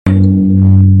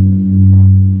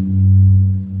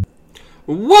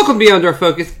Welcome Beyond Our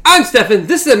Focus. I'm Stefan,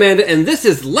 this is Amanda, and this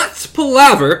is Let's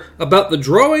Palaver about the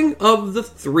Drawing of the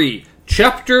Three,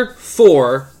 Chapter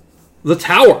 4, The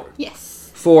Tower.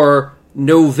 Yes. For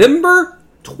November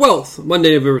 12th,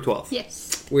 Monday, November 12th.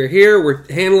 Yes. We're here, we're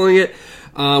handling it.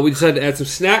 We decided to add some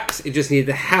snacks. It just needed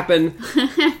to happen.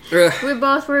 We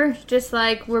both were just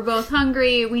like, we're both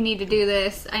hungry, we need to do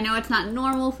this. I know it's not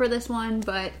normal for this one,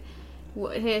 but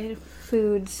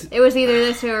foods. It was either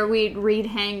this or we'd read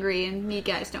hangry, and you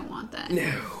guys don't want that.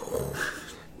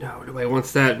 No, nobody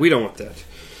wants that. We don't want that.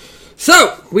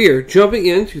 So, we are jumping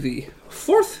into the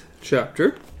 4th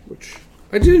chapter, which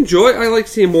I did enjoy. I like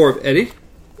seeing more of Eddie.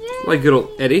 Yay. Like good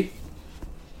old Eddie.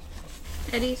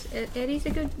 Eddie's a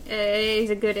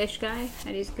good-ish guy.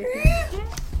 Eddie's a good guy.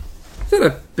 Yeah. He's not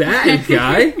a bad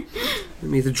guy. I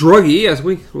mean, he's a druggie, as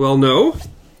we well know.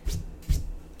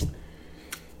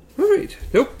 Alright.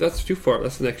 Nope, that's too far.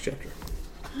 That's the next chapter.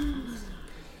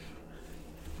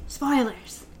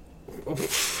 Spoilers.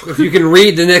 If you can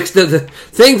read the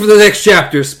thing for the next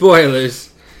chapter,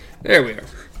 spoilers. There we are.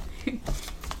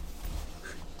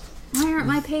 Why aren't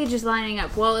my pages lining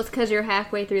up? Well, it's because you're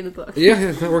halfway through the book. Yeah,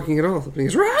 it's not working at all. Something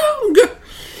is wrong.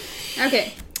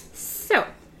 Okay, so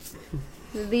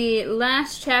the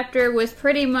last chapter was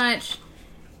pretty much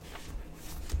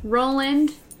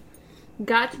Roland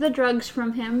got the drugs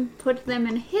from him, put them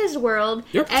in his world.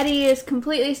 Yep. Eddie is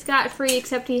completely scot-free,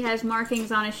 except he has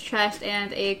markings on his chest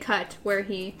and a cut where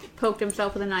he poked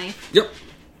himself with a knife. Yep.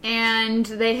 And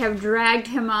they have dragged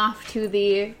him off to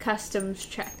the customs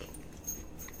check.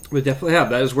 We definitely have.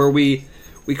 That is where we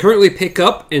currently pick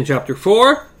up in chapter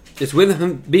 4. It's with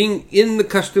him being in the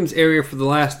customs area for the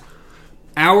last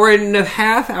hour and a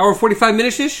half, hour 45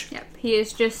 minutes-ish. Yep, he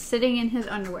is just sitting in his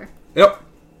underwear. Yep.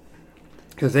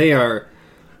 Because they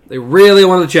really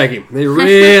want to check him. They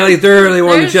really thoroughly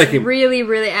want to check him. Really,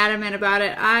 really adamant about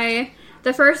it.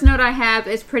 The first note I have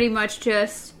is pretty much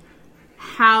just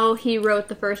how he wrote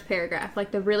the first paragraph,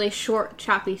 like the really short,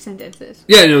 choppy sentences.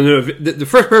 Yeah, no. The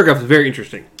first paragraph is very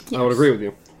interesting. Yes. I would agree with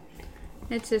you.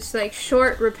 It's just like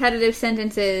short, repetitive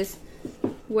sentences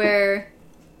where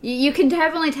you can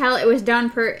definitely tell it was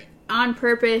done on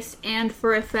purpose and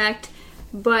for effect,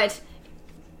 but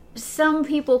some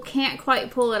people can't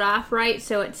quite pull it off right,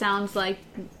 so it sounds like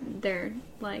they're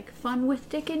like Fun with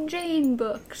Dick and Jane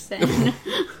books. And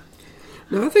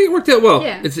no, I think it worked out well.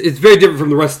 Yeah. It's very different from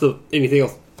the rest of anything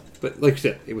else. But like you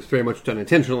said, it was very much done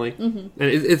intentionally. Mm-hmm. And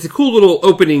it's a cool little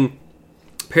opening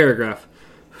paragraph.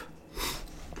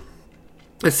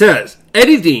 It says,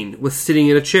 Eddie Dean was sitting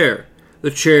in a chair. The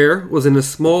chair was in a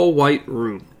small white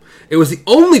room. It was the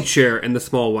only chair in the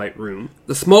small white room.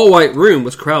 The small white room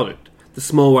was crowded. The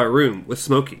small white room was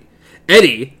smoky.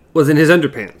 Eddie was in his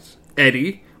underpants.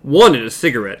 Eddie wanted a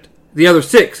cigarette. The other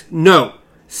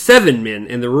 7 men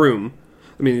in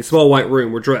the small white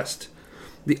room, were dressed.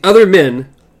 The other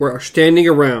men were standing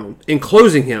around,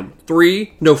 enclosing him.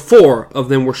 4 of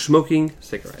them were smoking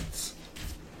cigarettes.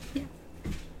 Yeah.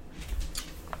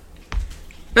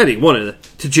 Eddie wanted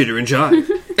to jitter and jive.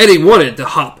 Eddie wanted to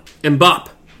hop and bop.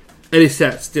 Eddie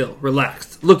sat still,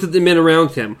 relaxed, looked at the men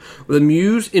around him with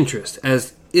amused interest,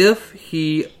 as if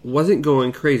he wasn't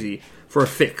going crazy for a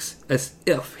fix, as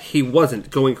if he wasn't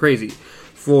going crazy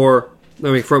from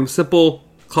simple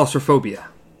claustrophobia.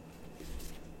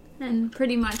 And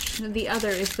pretty much the other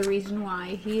is the reason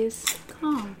why he is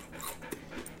calm.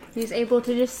 He's able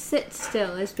to just sit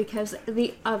still is because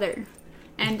the other.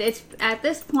 And it's at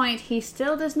this point he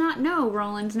still does not know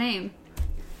Roland's name.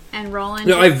 And Roland...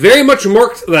 No, I very much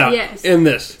marked that in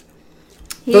this.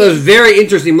 So it was very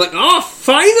interesting. I'm like, oh,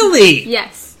 finally!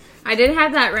 Yes. I did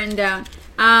have that written down.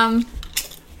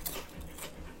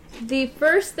 The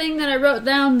first thing that I wrote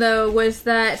down, though, was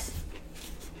that...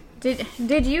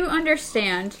 Did you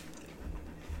understand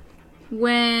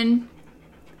when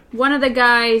one of the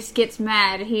guys gets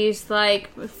mad, he's like,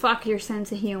 fuck your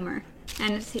sense of humor.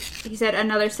 And he said,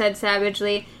 another said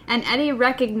savagely, and Eddie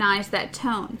recognized that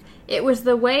tone. It was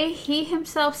the way he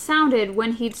himself sounded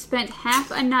when he'd spent half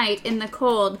a night in the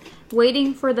cold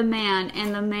waiting for the man,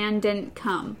 and the man didn't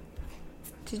come.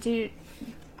 Did you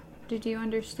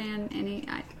understand any...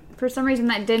 for some reason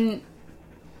that didn't...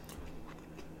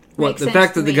 What, the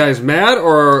fact that the guy's mad,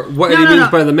 or what Eddie means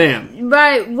by the man?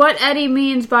 By what Eddie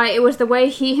means by it was the way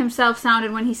he himself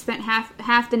sounded when he spent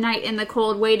half the night in the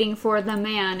cold waiting for the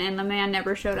man, and the man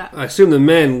never showed up. I assume the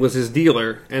man was his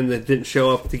dealer, and that didn't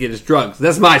show up to get his drugs.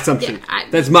 That's my assumption. Yeah,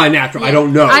 that's my natural. Yeah. I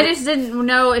don't know. I just didn't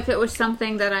know if it was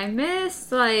something that I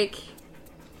missed. Like,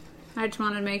 I just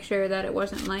wanted to make sure that it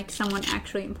wasn't like someone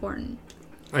actually important.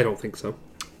 I don't think so,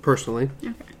 personally.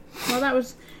 Okay. Well, that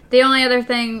was the only other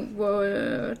thing.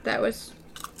 That was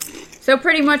so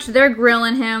pretty much they're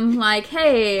grilling him like,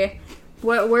 "Hey,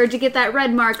 where'd you get that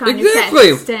red mark on your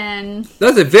chest?" And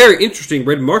that's a very interesting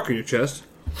red mark on your chest.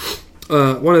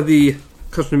 One of the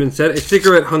customermen said, "A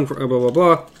cigarette hung for blah blah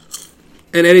blah,"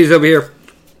 and Eddie's over here.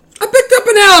 I picked up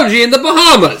an allergy in the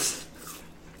Bahamas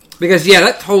because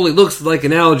that totally looks like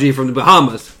an allergy from the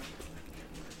Bahamas.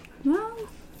 well,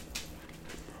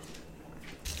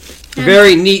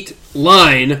 Very neat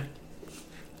line.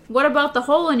 what about the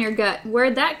hole in your gut?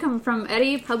 Where'd that come from,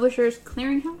 Eddie? Publishers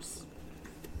Clearinghouse?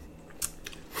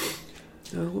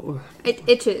 It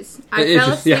itches. I It fell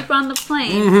itches, asleep yeah. on the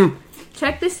plane. Mm-hmm.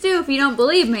 Check this too if you don't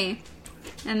believe me.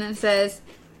 And then it says,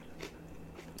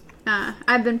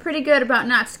 I've been pretty good about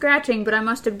not scratching, but I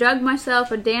must have dug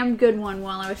myself a damn good one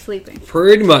while I was sleeping.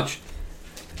 Pretty much.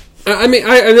 I mean,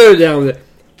 I noted down that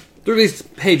through these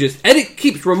pages, Eddie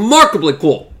keeps remarkably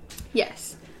cool.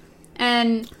 Yes.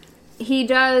 And he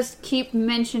does keep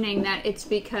mentioning that it's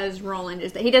because Roland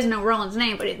is there. He doesn't know Roland's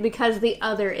name, but it's because the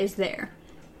other is there.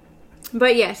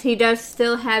 But yes, he does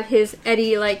still have his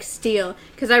Eddie-like steel.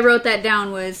 Because I wrote that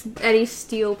down was Eddie's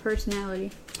steel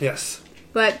personality. Yes.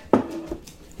 But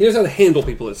He knows how to handle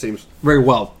people, it seems, very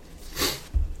well.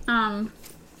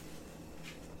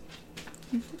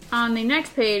 on the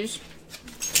next page,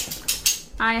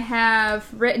 I have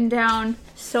written down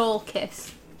Soul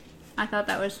Kiss. I thought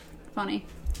that was funny.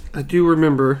 I do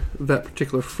remember that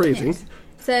particular phrasing. Yes.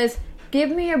 Says, "Give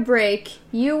me a break.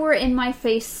 You were in my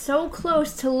face so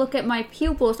close to look at my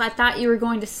pupils, I thought you were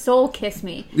going to soul kiss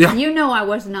me. Yeah. You know I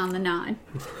wasn't on the nod."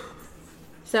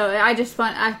 So I just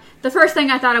the first thing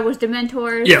I thought of was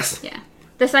Dementors. Yes. Yeah.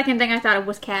 The second thing I thought of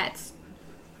was Cats.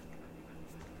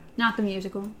 Not the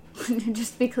musical.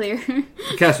 Just to be clear.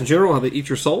 Cats in general, how they eat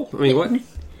your soul? I mean, what?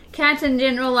 Cats in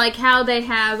general, like how they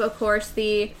have, of course,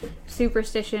 the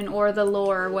superstition or the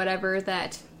lore or whatever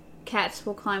that cats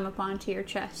will climb up onto your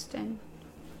chest and...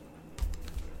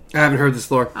 I haven't heard this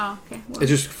lore. Oh, okay. Well, It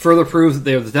just further proves that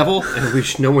they are the devil,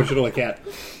 and no one should own a cat.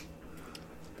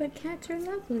 but cats are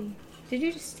lovely. Did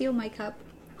you just steal my cup?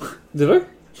 Did I?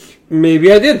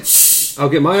 Maybe I did. I'll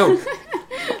get my own.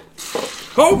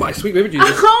 Oh, my sweet baby Jesus.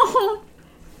 Oh!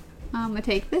 I'm gonna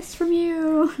take this from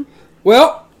you.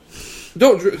 Well,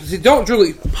 don't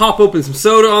really pop open some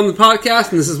soda on the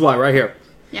podcast, and this is why, right here.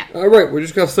 Yeah. All right, we're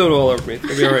just gonna have soda all over me.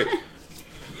 It'll be all right.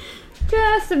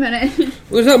 Just a minute. Well,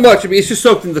 there's not much. I mean, it's just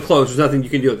soaked into the clothes. There's nothing you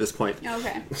can do at this point.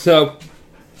 Okay. So,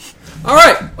 all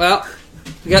right. Well,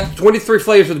 we got 23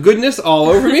 flavors of goodness all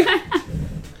over me.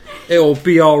 It will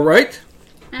be all right.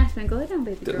 Aspen, go lay down,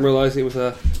 baby Didn't girl. realize it was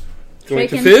a joint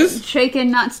to fizz. Shaken,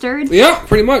 not stirred. Yeah,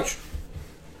 pretty much.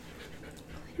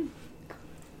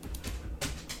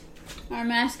 Our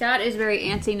mascot is very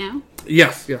antsy now.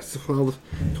 Yes. Well, the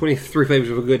 23 flavors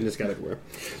of goodness got everywhere.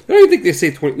 I don't think they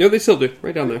say 20. No, they still do.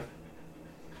 Right down there.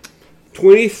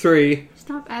 23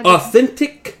 Stop advertising.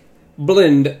 authentic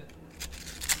blend.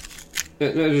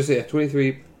 No, just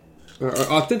 23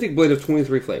 authentic blend of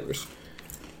 23 flavors.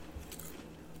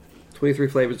 23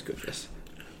 flavors of goodness.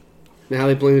 Now how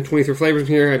they blended 23 flavors in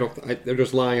here, they're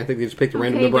just lying. I think they just picked a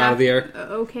random number out of the air.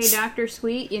 Okay, Dr.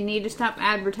 Sweet, you need to stop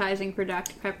advertising for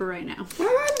Dr. Pepper right now.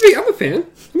 I'm a fan.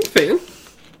 I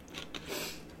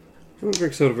don't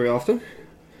drink soda very often.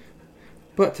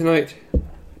 But tonight,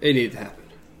 it needed to happen.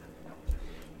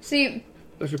 See,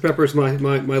 Dr. Pepper is my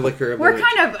liquor of the we're night.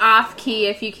 kind of off key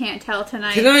if you can't tell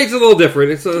tonight. Tonight's a little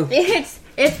different.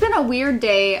 It's been a weird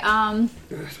day.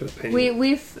 It's been a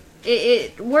pain.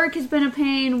 Work has been a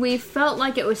pain. We felt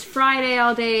like it was Friday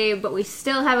all day, but we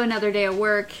still have another day of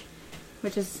work,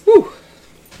 which is Whew.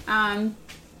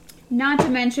 not to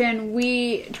mention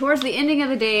towards the ending of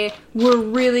the day we're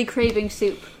really craving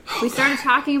soup. We started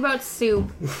talking about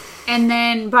soup, and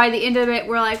then by the end of it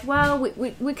we're like, well,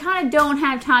 we kind of don't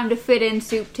have time to fit in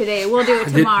soup today. We'll do it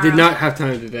tomorrow. Did not have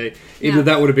time today. Even though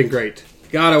that would have been great.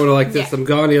 God, I would have liked this. Yeah. I'm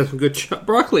going to get some good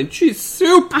broccoli and cheese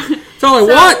soup. That's all I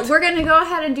So want. we're going to go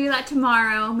ahead and do that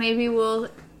tomorrow. Maybe we'll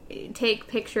take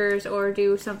pictures or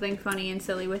do something funny and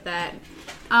silly with that.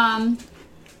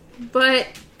 But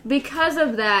because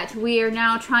of that, we are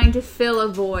now trying to fill a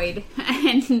void.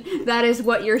 And that is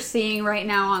what you're seeing right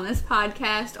now on this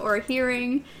podcast or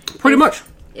hearing. Pretty much.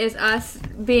 Is us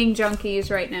being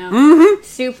junkies right now. Mm-hmm.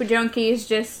 Soup junkies,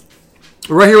 just...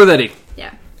 Right here with Eddie.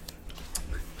 Yeah.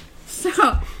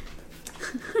 So,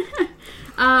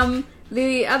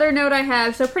 the other note I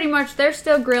have, so pretty much they're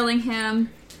still grilling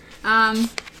him.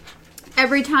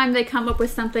 Every time they come up with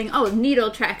something,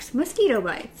 needle tracks, mosquito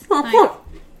bites. Oh,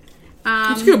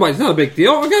 mosquito bites, not a big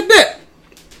deal. I got bit.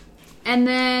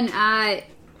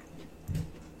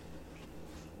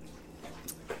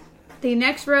 The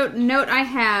next note I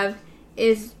have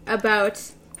is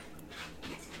about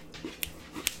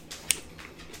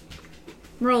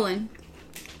Roland.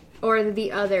 Or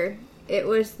the other. It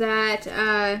was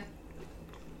that,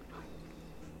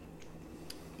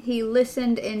 he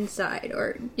listened inside.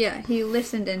 He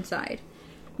listened inside.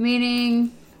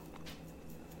 Meaning...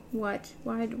 What?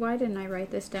 Why didn't I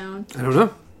write this down? I don't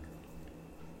know.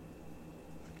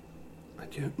 I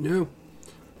don't know.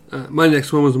 My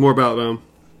next one was more about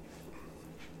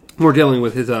more dealing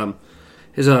with his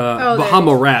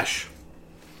Bahama rash.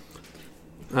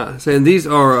 Saying these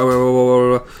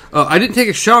are. I didn't take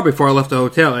a shower before I left the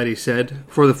hotel. Eddie said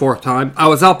for the 4th time. I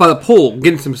was out by the pool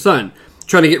getting some sun,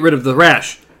 trying to get rid of the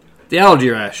rash, the allergy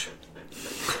rash.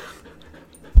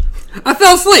 I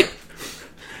fell asleep.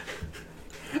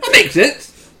 That makes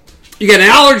sense. You got an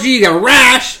allergy, you got a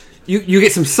rash, you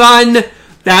get some sun,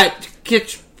 that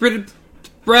gets rid of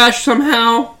rash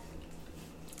somehow.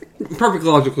 Perfect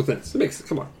logical sense. It makes sense.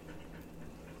 Come on.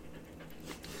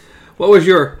 What was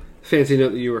your fancy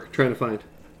note that you were trying to find?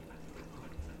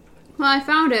 Well, I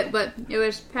found it, but it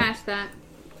was past that.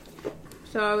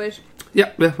 So I was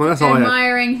Yeah, well, that's all I have.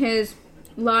 admiring his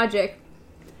logic.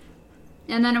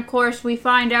 And then, of course, we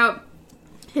find out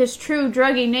his true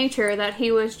druggy nature, that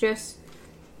he was just,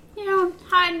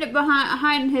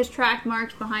 hiding his track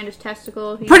marks behind his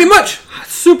testicle. Pretty much.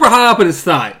 Super high up in his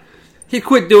thigh. He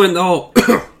quit doing the whole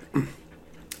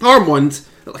arm ones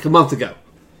like a month ago.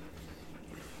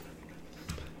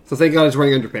 So thank God he's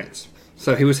wearing underpants.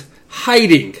 So he was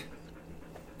hiding.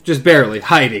 Just barely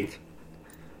hiding.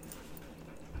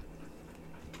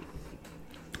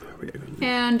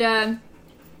 And,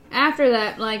 after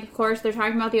that, of course, they're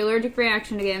talking about the allergic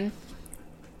reaction again.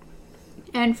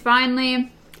 And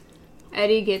finally,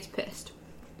 Eddie gets pissed.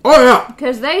 Oh, yeah.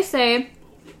 Because they say,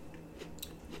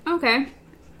 okay,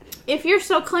 if you're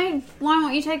so clean, why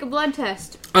don't you take a blood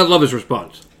test? I love his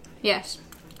response. Yes.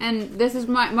 And this is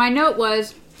my note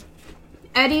was,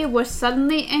 Eddie was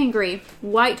suddenly angry,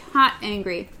 white hot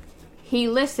angry. He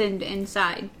listened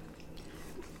inside.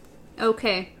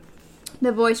 Okay.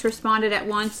 The voice responded at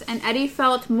once, and Eddie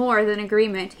felt more than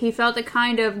agreement. He felt a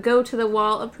kind of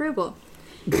go-to-the-wall approval.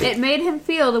 It made him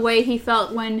feel the way he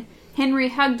felt when Henry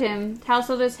hugged him,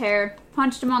 tousled his hair,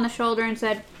 punched him on the shoulder, and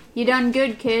said, "You done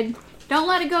good, kid. Don't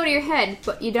let it go to your head,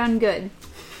 but you done good."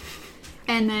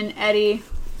 And then Eddie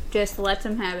just lets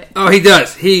him have it. Oh, he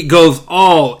does. He goes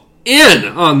all in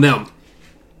on them.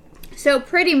 So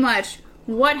pretty much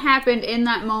what happened in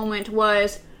that moment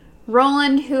was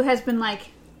Roland, who has been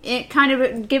kind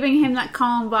of giving him that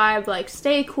calm vibe,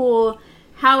 stay cool.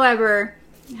 However,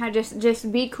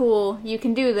 just be cool. You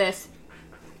can do this.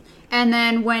 And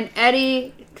then when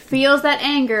Eddie feels that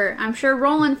anger, I'm sure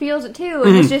Roland feels it too,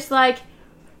 and it's just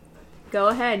go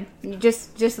ahead. You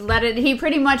just let it. He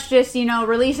pretty much just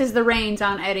releases the reins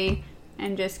on Eddie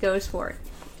and just goes for it.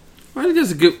 Well, he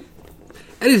does a good.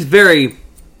 Eddie's very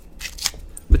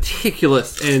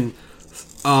meticulous in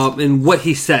what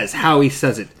he says, how he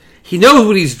says it. He knows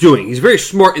what he's doing. He's very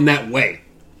smart in that way.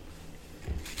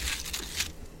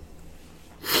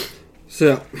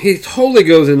 So, he totally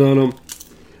goes in on him.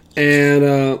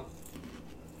 And,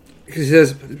 he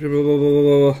says,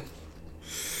 bring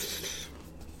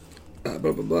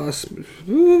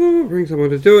someone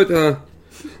to do it.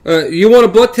 You want a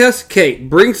blood test? Kate,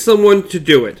 bring someone to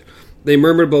do it. They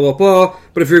murmured, blah, blah, blah.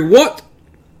 But if you want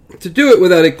to do it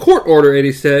without a court order,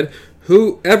 Eddie said,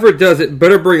 whoever does it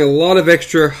better bring a lot of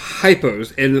extra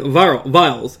hypos and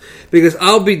vials, because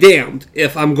I'll be damned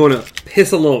if I'm going to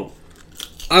piss alone.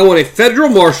 I want a federal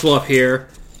marshal up here,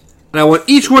 and I want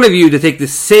each one of you to take the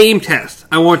same test.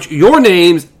 I want your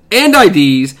names and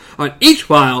IDs on each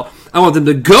file. I want them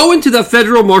to go into the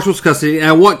federal marshal's custody, and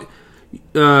I want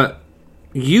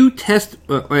you test,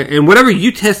 and whatever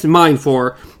you test mine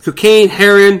for, cocaine,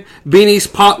 heroin, beanies,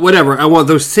 pot, whatever, I want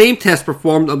those same tests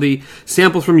performed on the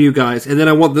samples from you guys, and then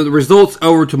I want the results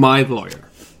over to my lawyer.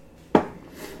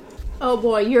 Oh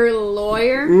boy, you're a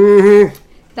lawyer? Mm-hmm.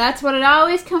 That's what it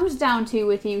always comes down to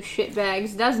with you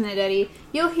shitbags, doesn't it, Eddie?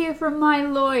 You'll hear from my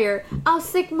lawyer. I'll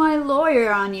sick my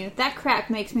lawyer on you. That crap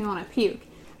makes me want to puke.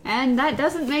 And that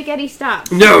doesn't make Eddie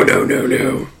stop. No. But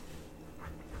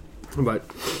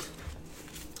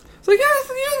it's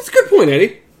that's a good point,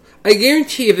 Eddie. I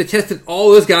guarantee if they tested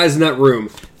all those guys in that room,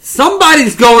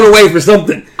 somebody's going away for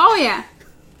something. Oh,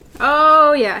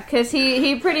 yeah, because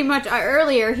he pretty much,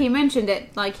 earlier, he mentioned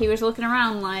it. He was looking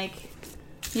around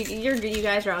you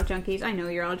guys are all junkies. I know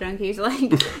you're all junkies.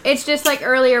 It's just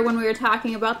earlier when we were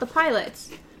talking about the pilots.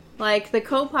 The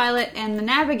co-pilot and the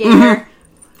navigator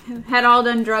had all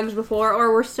done drugs before,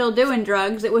 or were still doing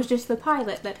drugs. It was just the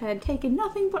pilot that had taken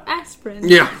nothing but aspirin.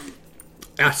 Yeah.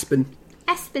 Aspen.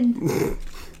 Aspen.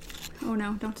 Oh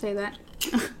no, don't say that.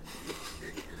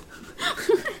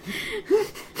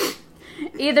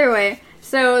 Either way,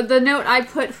 so the note I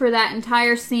put for that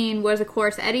entire scene was, of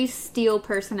course, Eddie's steel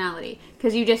personality.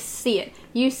 Because you just see it.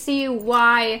 You see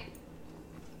why,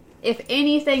 if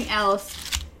anything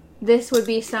else, this would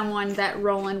be someone that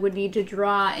Roland would need to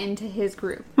draw into his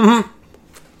group. Mm-hmm.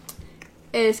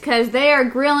 Is because they are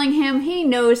grilling him. He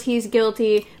knows he's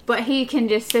guilty, but he can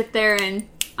just sit there and,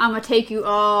 I'm going to take you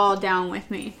all down with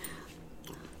me.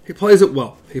 He plays it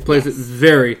well. He plays it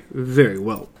very, very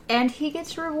well. And he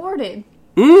gets rewarded.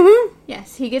 Mm-hmm.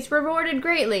 Yes, he gets rewarded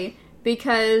greatly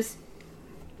because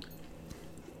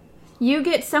you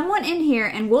get someone in here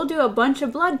and we'll do a bunch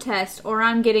of blood tests or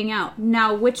I'm getting out.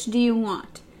 Now, which do you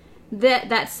want?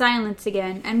 That silence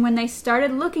again. And when they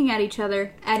started looking at each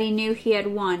other, Eddie knew he had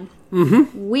won.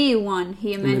 Mm-hmm. We won,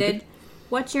 he amended. Mm-hmm.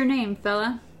 What's your name,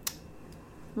 fella?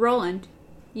 Roland.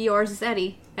 Yours is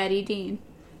Eddie. Eddie Dean.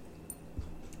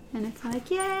 And it's like,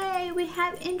 yay, we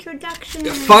have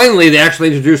introductions. Finally, they actually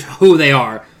introduce who they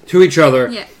are to each other.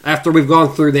 Yeah. After we've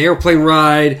gone through the airplane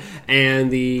ride and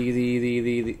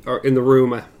the or in the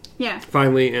room. Yeah.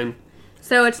 Finally, and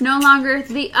so it's no longer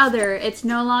the other. It's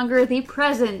no longer the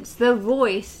presence, the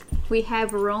voice. We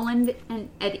have Roland and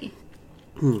Eddie.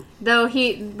 Though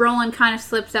Roland kind of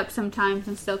slips up sometimes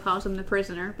and still calls him the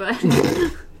prisoner, but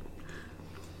the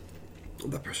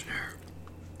prisoner.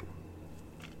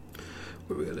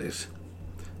 What we got this?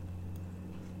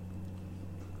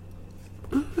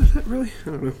 Is that really? I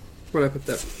don't know. Where'd I put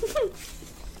that?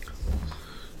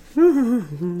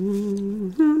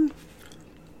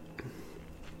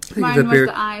 mine was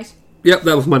the eyes. Yep,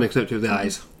 that was my next note too. The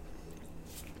eyes.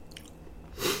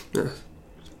 I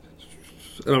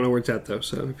don't know where it's at though.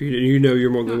 So if you know, you're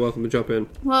more than welcome to jump in.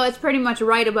 Well, it's pretty much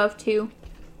right above 2.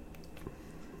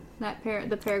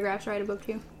 The paragraph's right above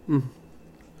 2.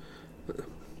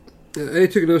 Eddie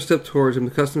took another step towards him.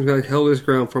 The customs guy held his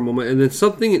ground for a moment, and then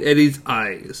something in Eddie's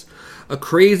eyes, a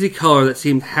crazy color that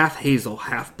seemed half hazel,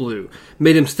 half blue,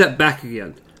 made him step back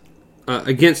again,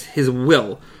 against his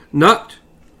will. I'm not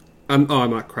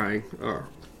crying.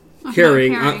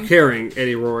 Carrying.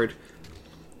 Eddie roared.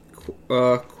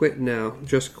 Quit now.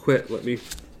 Just quit. Let me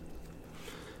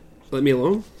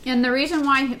alone. And the reason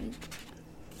why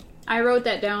I wrote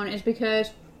that down is because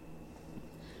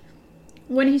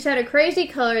when he said a crazy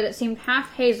color that seemed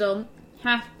half hazel,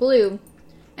 half blue,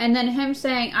 and then him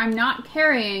saying, I'm not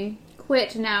carrying,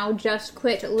 quit now, just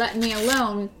quit, let me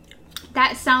alone,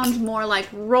 that sounds more like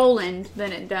Roland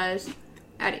than it does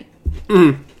Eddie.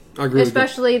 I agree.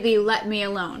 Especially the let me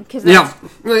alone. Cause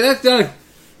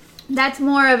that's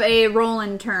more of a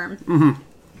Roland term. Mm-hmm.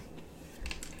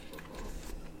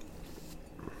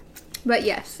 But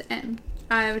yes, and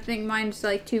I would think mine's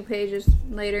like 2 pages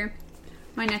later.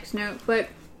 My next note, but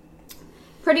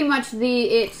pretty much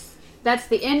that's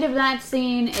the end of that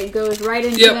scene. It goes right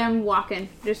into them walking,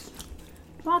 just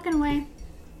walking away.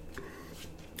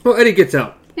 Well, Eddie gets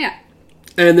out. Yeah.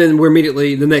 And then we're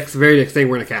immediately very next thing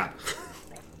we're in a cab.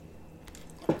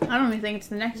 I don't even think it's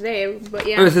the next day, but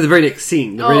yeah. I was the very next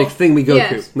scene, the very next thing we go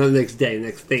to, not the next day. The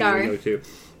next thing we go to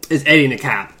is Eddie in a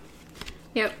cab.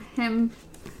 Yep, him.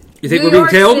 You think we're being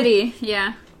tailed? City,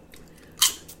 yeah.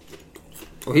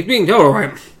 Well, he's being tailed, all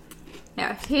right.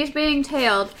 Yeah, he's being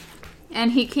tailed,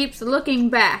 and he keeps looking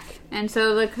back. And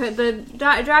so the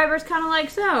driver's kind of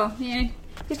like,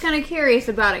 he's kind of curious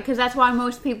about it, because that's why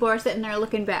most people are sitting there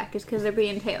looking back, is because they're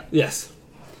being tailed. Yes.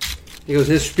 He goes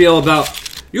his spiel about,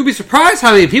 you'll be surprised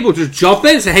how many people just jump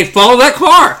in and say, hey, follow that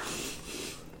car.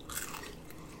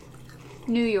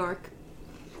 New York.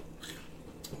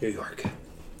 New York.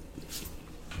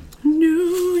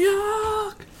 New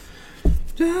York.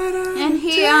 And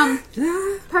he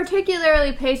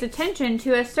particularly pays attention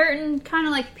to a certain kind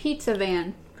of like pizza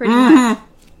van, pretty much.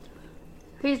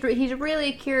 He's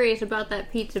really curious about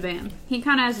that pizza van. He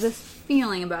kind of has this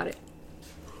feeling about it.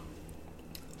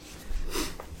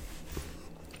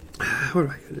 Where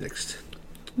do I go next?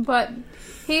 But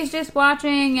he's just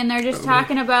watching, and they're just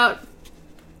talking about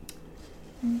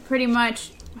pretty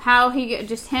much how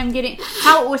him getting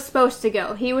how it was supposed to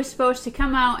go. He was supposed to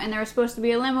come out, and there was supposed to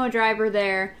be a limo driver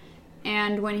there,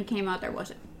 and when he came out, there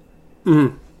wasn't.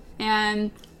 Mm-hmm. And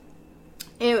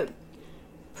it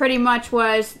pretty much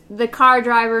was the car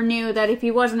driver knew that if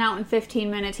he wasn't out in 15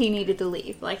 minutes, he needed to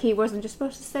leave. Like, he wasn't just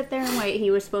supposed to sit there and wait.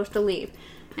 He was supposed to leave.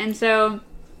 And so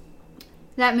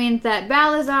that means that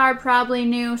Balazar probably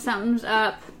knew something's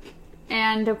up,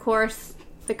 and of course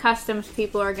the customs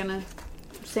people are going to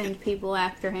send people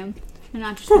after him. They're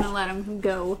not just going to let him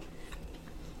go.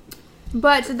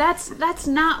 But that's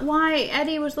not why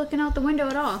Eddie was looking out the window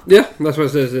at all. Yeah, that's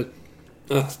what it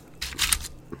says.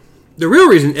 The real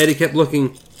reason Eddie kept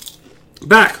looking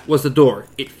back was the door.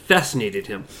 It fascinated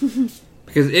him.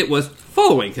 Because it was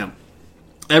following him.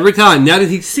 Every time, now that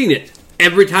he's seen it,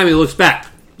 every time he looks back,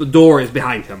 the door is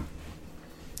behind him.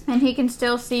 And he can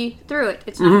still see through it.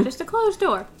 It's not just a closed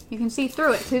door. You can see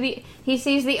through it. He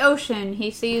sees the ocean.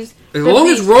 He sees... As long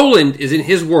as Roland is in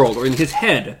his world, or in his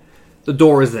head, the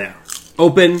door is there.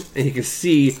 Open, and he can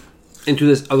see into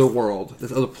this other world,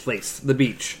 this other place, the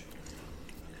beach.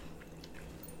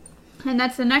 And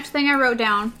that's the next thing I wrote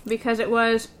down, because it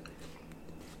was...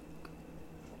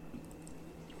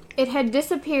 It had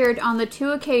disappeared on the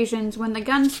 2 occasions when the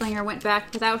gunslinger went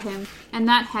back without him, and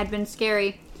that had been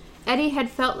scary. Eddie had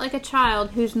felt like a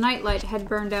child whose nightlight had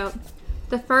burned out.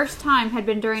 The first time had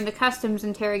been during the customs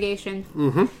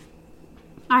interrogation.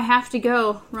 I have to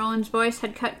go. Roland's voice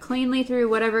had cut cleanly through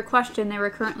whatever question they were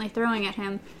currently throwing at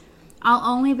him. I'll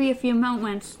only be a few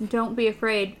moments. Don't be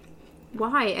afraid.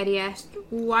 Why? Eddie asked.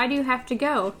 Why do you have to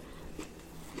go?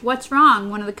 What's wrong?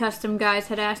 One of the custom guys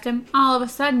had asked him. All of a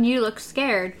sudden you look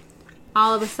scared.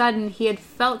 All of a sudden he had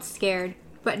felt scared,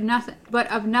 but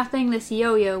of nothing this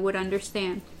yo-yo would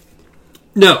understand.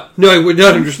 No, he would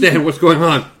not understand what's going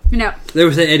on. No. They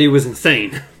would say Eddie was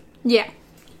insane. Yeah.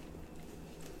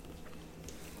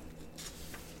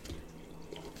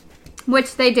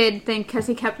 Which they did think, because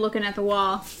he kept looking at the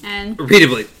wall. And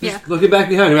repeatedly. Yeah. Just looking back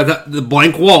behind him at the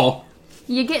blank wall.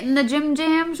 You getting the Jim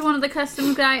Jams? One of the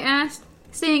customs guy asked.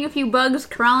 Seeing a few bugs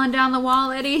crawling down the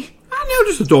wall, Eddie? I know,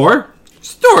 just a door.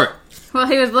 Just a door. Well,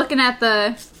 he was looking at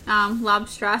the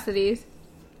lobstrosities.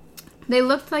 They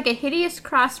looked like a hideous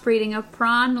crossbreeding of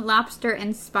prawn, lobster,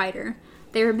 and spider.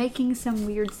 They were making some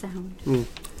weird sound.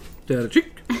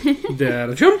 Dada-chick.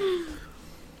 Dada-chum.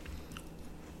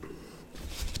 I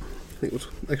think it was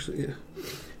actually,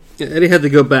 yeah. Eddie had to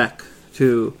go back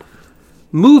to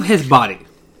move his body.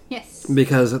 Yes.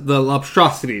 Because the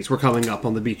lobstrosities were coming up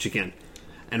on the beach again.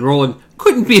 And Roland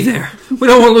couldn't be there. We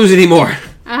don't want to lose anymore.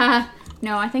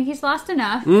 No, I think he's lost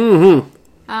enough. Mm-hmm.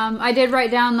 I did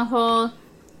write down the whole...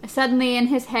 Suddenly in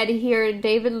his head he heard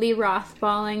David Lee Roth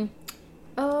bawling,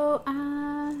 oh,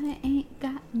 I ain't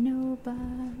got nobody.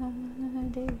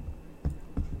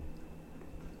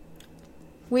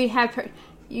 We have heard...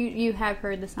 You have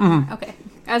heard the song. Mm-hmm. Okay.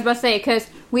 I was about to say, because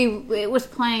it was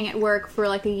playing at work for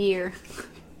like a year.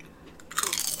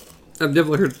 I've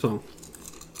definitely heard the song.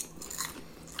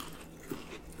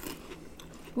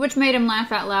 Which made him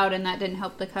laugh out loud, and that didn't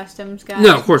help the customs guy.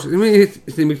 No, of course. I mean,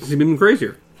 it makes him even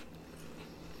crazier.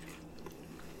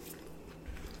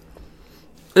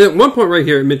 And at one point right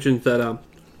here, it mentions that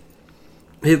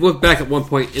he looked back at one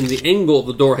point, and the angle of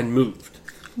the door had moved.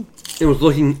 It was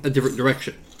looking a different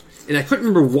direction. And I couldn't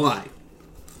remember why.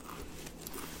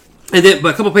 And then,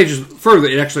 but a couple pages further,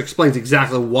 it actually explains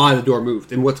exactly why the door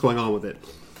moved and what's going on with it.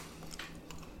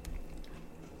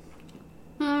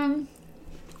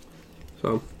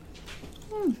 So.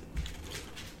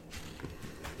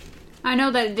 I know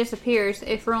that it disappears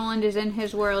if Roland is in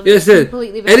his world. Yes,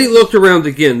 Eddie looked around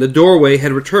again. The doorway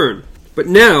had returned. But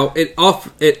now it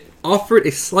offered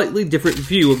a slightly different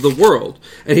view of the world.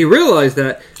 And he realized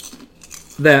that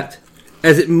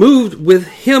as it moved with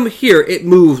him here, it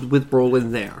moved with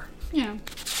Roland there. Yeah.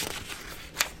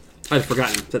 I'd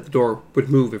forgotten that the door would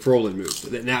move if Roland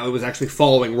moved. That now it was actually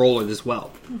following Roland as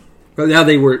well. But now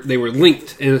they were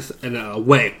linked in a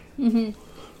way. Mm-hmm.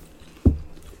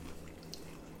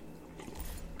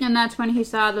 And that's when he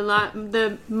saw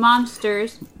the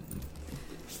monsters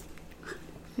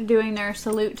doing their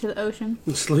salute to the ocean.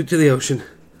 Salute to the ocean.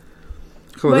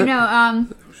 But no,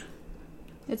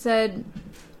 it said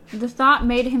the thought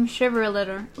made him shiver a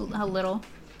little.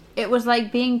 It was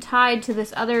like being tied to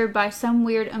this other by some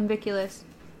weird umbilicus.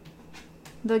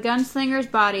 The gunslinger's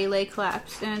body lay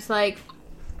collapsed, and it's like...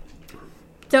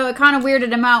 So it kind of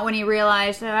weirded him out when he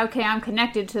realized, okay, I'm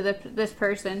connected to this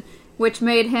person, which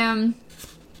made him,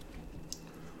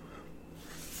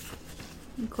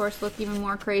 of course, look even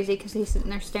more crazy because he's sitting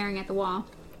there staring at the wall.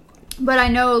 But I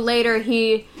know later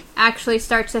he actually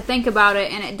starts to think about it,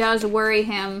 and it does worry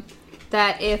him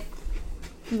that if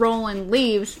Roland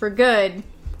leaves for good,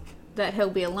 that he'll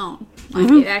be alone.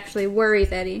 Like, it actually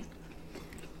worries Eddie.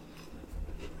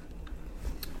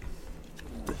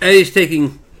 Eddie's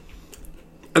taking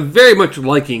a very much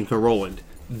liking to Roland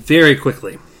very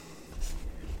quickly.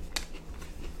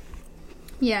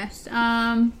 Yes.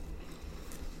 What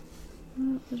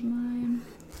was mine?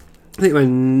 I think my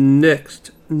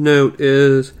next note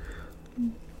is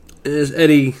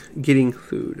Eddie getting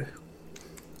food.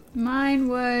 Mine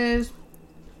was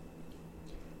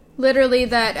literally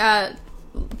that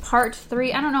part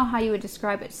 3. I don't know how you would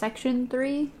describe it. Section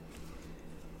 3.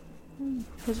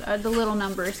 Because the little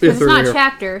numbers. Because it's not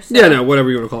chapters. So. Yeah, no, whatever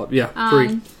you want to call it. Yeah,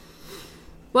 3.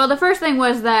 Well, the first thing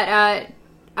was that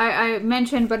I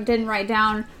mentioned, but didn't write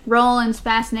down, Roland's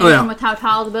fascination with how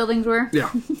tall the buildings were.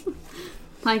 Yeah.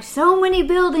 Like, so many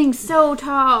buildings, so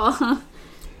tall.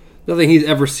 Nothing he's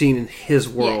ever seen in his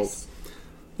world. Yes.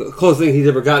 The closest thing he's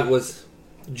ever got was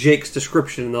Jake's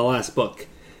description in the last book.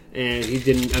 And he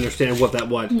didn't understand what that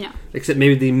was. No. Except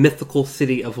maybe the mythical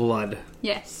city of Lud.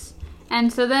 Yes.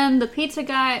 And so then the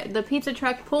pizza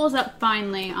truck pulls up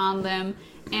finally on them,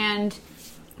 and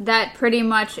that pretty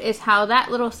much is how that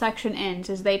little section ends,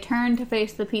 is they turn to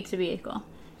face the pizza vehicle.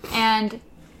 And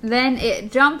then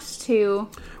it jumps to...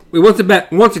 We want to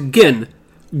once again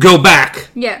go back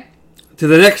Yeah. to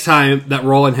the next time that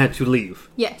Roland had to leave.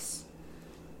 Yes.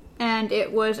 And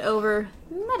it was over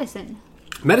medicine.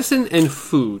 Medicine and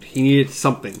food. He needed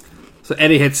something. So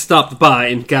Eddie had stopped by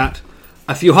and got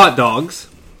a few hot dogs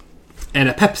and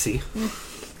a Pepsi.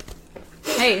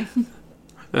 Hey.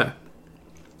 Yeah.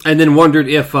 And then wondered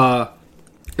if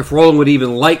Roland would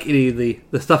even like any of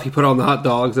the stuff he put on the hot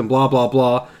dogs and blah, blah,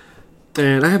 blah.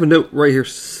 And I have a note right here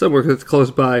somewhere because it's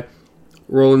close by.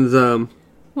 Roland's,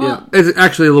 yeah. It's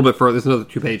actually a little bit further. There's another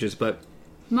 2 pages, but...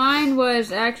 Mine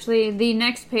was actually the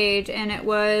next page, and it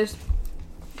was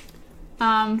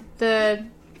the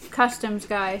customs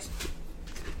guys.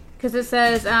 Because it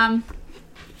says a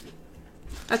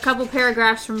couple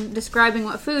paragraphs from describing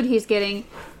what food he's getting.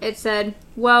 It said,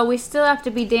 "Well, we still have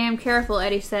to be damn careful,"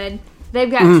 Eddie said.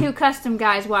 "They've got 2 custom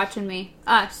guys watching me.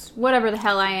 Us. Whatever the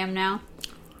hell I am now."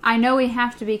 "I know we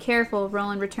have to be careful,"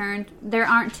 Roland returned. "There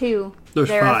aren't 2.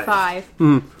 There are 5.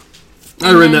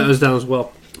 I read those down as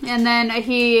well. And then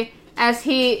Eddie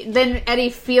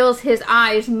feels his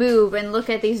eyes move and look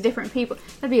at these different people.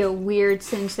 That'd be a weird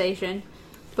sensation.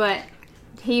 But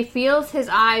he feels his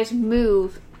eyes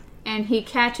move, and he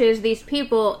catches these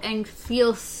people and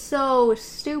feels so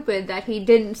stupid that he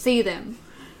didn't see them.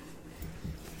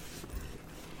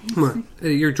 Come on.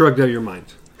 Eddie, you're drugged out of your mind.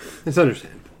 It's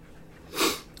understandable.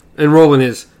 And Roland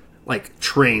is, like,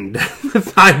 trained.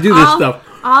 I do this stuff.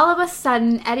 All of a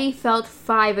sudden, Eddie felt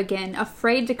 5 again,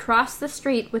 afraid to cross the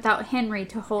street without Henry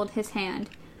to hold his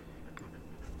hand.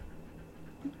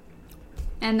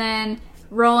 And then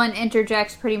Roland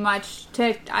interjects pretty much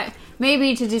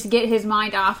maybe to just get his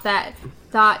mind off that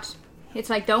thought.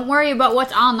 It's like, don't worry about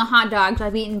what's on the hot dogs.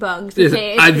 I've eaten bugs.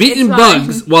 Okay? I've eaten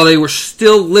bugs while they were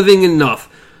still living enough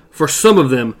for some of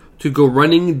them to go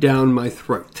running down my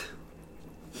throat.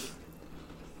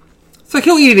 It's like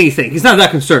he'll eat anything. He's not that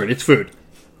concerned. It's food.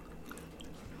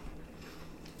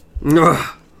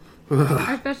 I was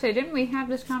about to say, didn't we have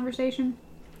this conversation?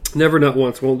 Never, not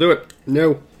once. Won't do it.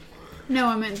 No. No,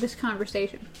 I meant this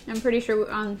conversation. I'm pretty sure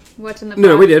on what's in the box.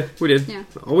 No, we did. We did. Yeah.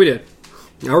 Oh, we did.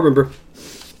 I remember.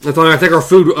 That's why I think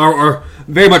our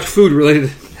very much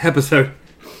food-related episode.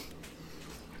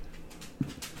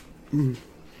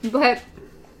 But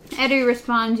Eddie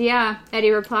responds, "Yeah," Eddie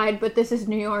replied, "but this is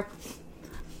New York."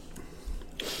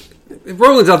 If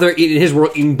Roland's out there eating his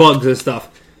world, eating bugs and stuff,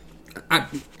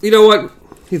 you know what?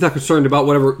 He's not concerned about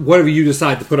whatever you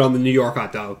decide to put on the New York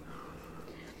hot dog.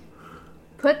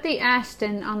 "Put the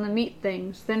Aston on the meat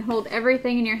things, then hold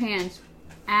everything in your hands.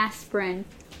 Aspirin.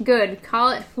 Good. Call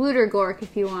it Flutergork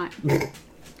if you want."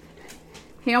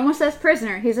 He almost says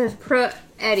prisoner. He says,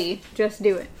 Eddie, just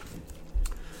do it.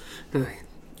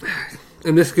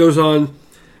 And this goes on,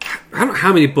 I don't know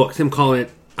how many books, him calling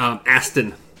it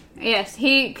Aston. Yes,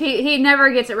 he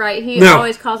never gets it right. He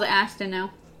always calls it Aston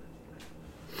now.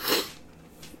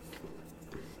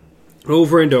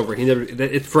 Over and over.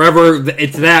 It's forever,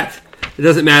 it's that. It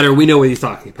doesn't matter. We know what he's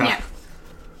talking about. Yeah.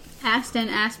 Aston,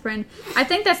 aspirin. I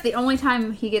think that's the only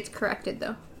time he gets corrected,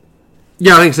 though.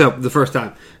 Yeah, I think so. The first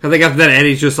time. I think after that,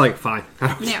 Eddie's just like, fine.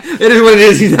 Yeah. It is what it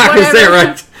is. He's not going to say it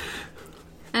right.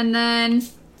 And then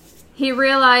he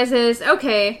realizes,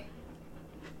 okay.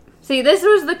 See, this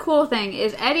was the cool thing,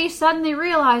 is Eddie suddenly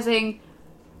realizing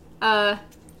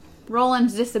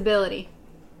Roland's disability.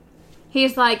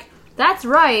 He's like, that's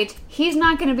right, he's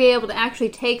not going to be able to actually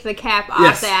take the cap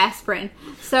off the aspirin.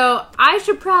 So I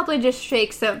should probably just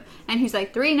shake some. And he's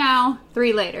like, 3 now,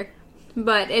 3 later.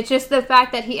 But it's just the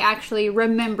fact that he actually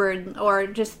remembered or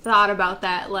just thought about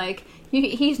that. Like,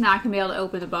 he's not going to be able to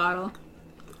open the bottle.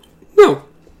 No.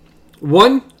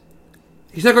 One,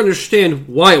 he's not going to understand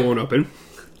why it won't open.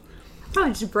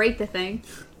 Probably just break the thing.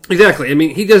 Exactly. I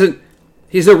mean, he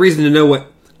has no reason to know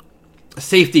what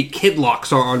safety kid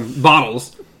locks are on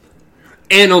bottles.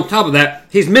 And on top of that,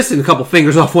 he's missing a couple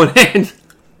fingers off one hand.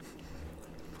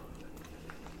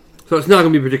 So it's not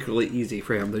going to be particularly easy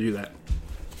for him to do that.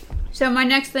 So my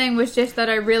next thing was just that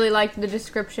I really liked the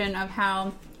description of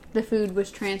how the food was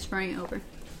transferring over.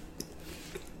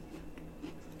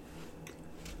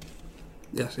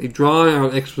 Yes, a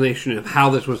drawn-out explanation of how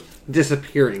this was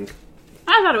disappearing.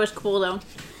 I thought it was cool, though.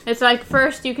 It's like,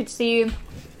 first you could see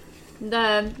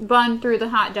the bun through the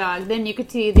hot dog, then you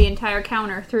could see the entire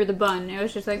counter through the bun. It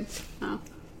was just like, oh.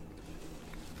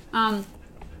 I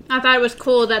thought it was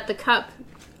cool that the cup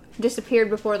disappeared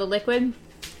before the liquid.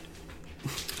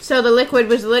 So the liquid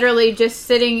was literally just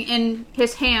sitting in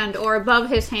his hand or above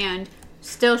his hand,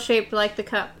 still shaped like the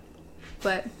cup.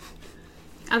 But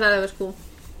I thought that was cool.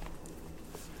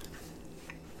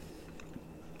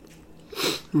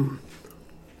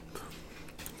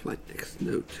 My next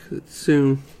note, it's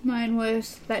soon. Mine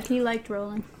was that he liked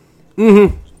Roland.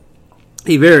 Mm-hmm.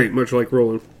 He very much liked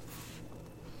Roland.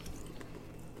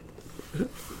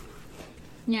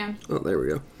 Yeah. Oh, there we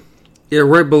go. Yeah,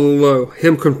 right below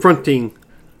him confronting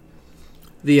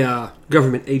the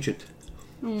government agent.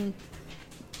 Mine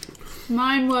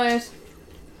was,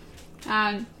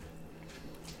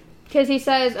 because he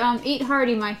says, eat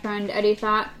hearty, my friend, Eddie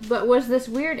thought, but was this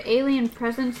weird alien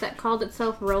presence that called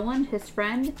itself Roland his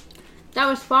friend? That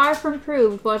was far from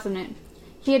proved, wasn't it?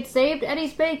 He had saved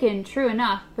Eddie's bacon, true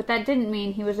enough, but that didn't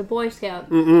mean he was a Boy Scout.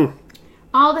 Mm-mm.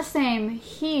 All the same,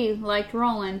 he liked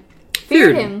Roland,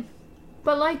 feared him,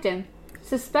 but liked him,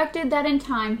 suspected that in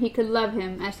time he could love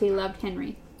him as he loved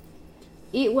Henry.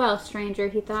 Eat well, stranger,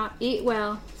 he thought. Eat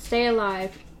well, stay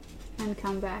alive, and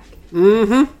come back.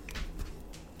 Mm-hmm.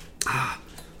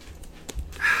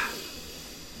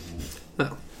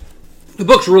 Well, the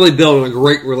book's really building a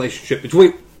great relationship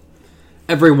between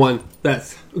everyone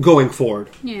that's going forward.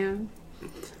 Yeah.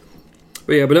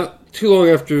 But not too long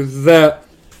after that,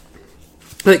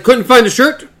 they couldn't find a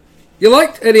shirt you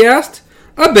liked? Eddie asked.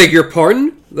 I beg your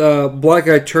pardon. The black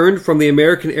guy turned from the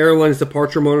American Airlines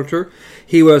departure monitor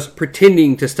he was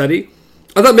pretending to study.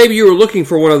 I thought maybe you were looking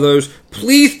for one of those.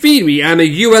 Please feed me. I'm a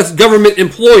U.S. government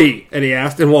employee, Eddie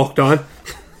asked and walked on.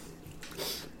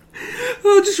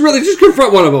 Just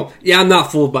confront one of them. Yeah, I'm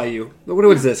not fooled by you. What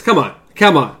is this? Come on.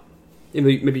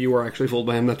 Maybe you were actually fooled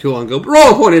by him not too long ago. But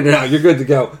Roland pointed it out. You're good to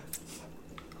go.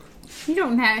 He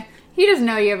doesn't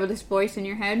know you have this voice in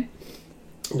your head.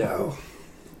 No.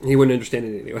 He wouldn't understand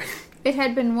it anyway. It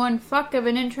had been one fuck of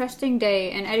an interesting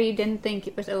day, and Eddie didn't think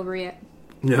it was over yet.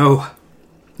 No,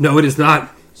 it is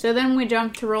not. So then we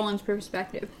jump to Roland's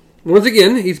perspective. Once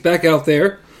again, he's back out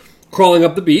there, crawling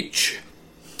up the beach.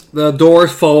 The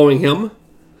doors following him.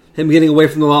 Him getting away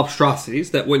from the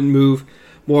monstrosities that wouldn't move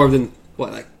more than,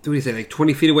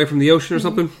 20 feet away from the ocean or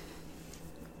something?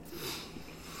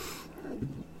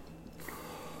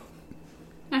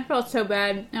 I felt so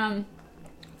bad.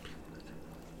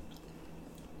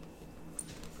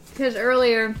 Because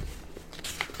earlier,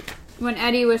 when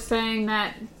Eddie was saying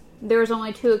that there was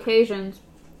only 2 occasions,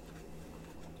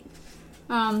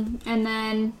 and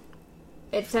then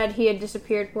it said he had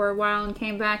disappeared for a while and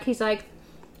came back, he's like,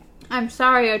 I'm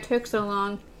sorry I took so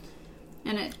long.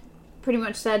 And it pretty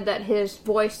much said that his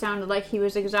voice sounded like he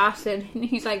was exhausted. And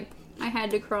he's like, I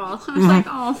had to crawl. I was like,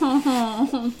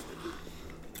 oh.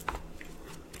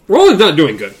 Roland's not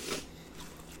doing good.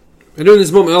 And during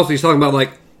this moment also he's talking about,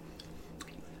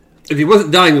 if he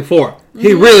wasn't dying before,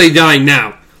 he's really dying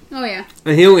now. Oh, yeah.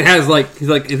 And he only has, he's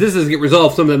like, if this doesn't get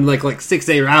resolved sometime like 6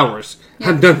 to 8 hours, yeah.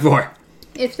 I'm done for.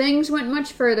 If things went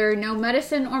much further, no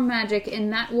medicine or magic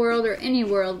in that world or any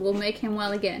world will make him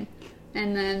well again.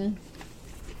 And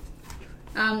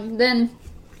then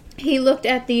he looked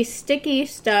at the sticky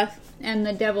stuff and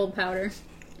the devil powder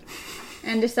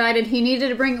and decided he needed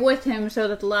to bring it with him so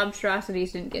that the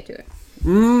lobstrosities didn't get to it.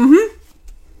 Mm-hmm.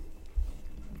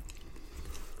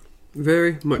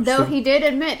 Very much Though so. he did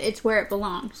admit it's where it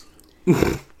belongs.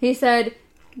 He said,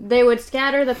 they would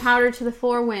scatter the powder to the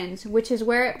 4 winds, which is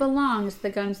where it belongs, the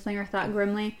gunslinger thought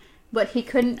grimly, but he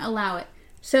couldn't allow it.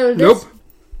 So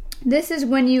this is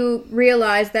when you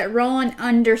realize that Roland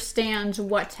understands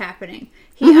what's happening.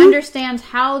 He understands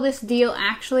how this deal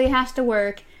actually has to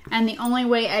work, and the only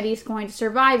way Eddie's going to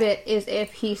survive it is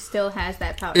if he still has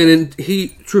that powder. And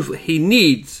he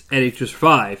needs Eddie to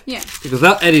survive. Yeah. Because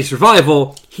without Eddie's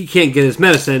survival, he can't get his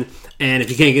medicine, and if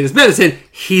he can't get his medicine,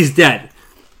 he's dead.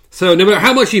 So no matter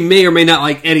how much he may or may not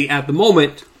like Eddie at the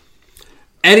moment,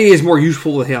 Eddie is more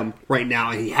useful to him right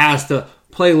now, and he has to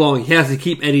play along. He has to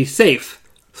keep Eddie safe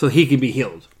so he can be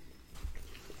healed.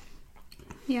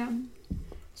 Yeah.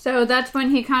 So that's when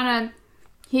he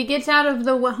gets out of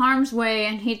the harm's way,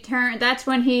 and that's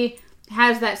when he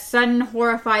has that sudden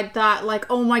horrified thought, like,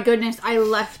 oh my goodness, I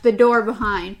left the door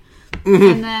behind.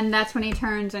 And then that's when he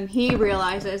turns and he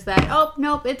realizes that, oh,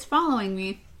 nope, it's following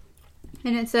me.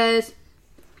 And it says,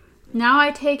 now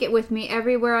I take it with me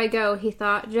everywhere I go, he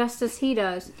thought, just as he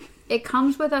does. It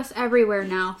comes with us everywhere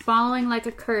now, following like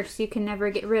a curse you can never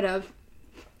get rid of.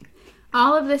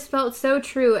 All of this felt so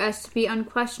true as to be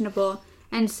unquestionable,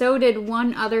 and so did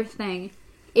one other thing.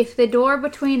 If the door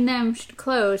between them should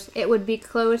close, it would be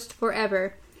closed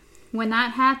forever. When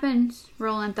that happens,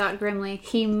 Roland thought grimly,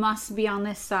 he must be on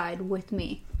this side with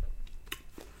me.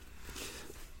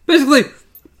 Basically,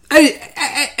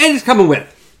 Eddie's coming with.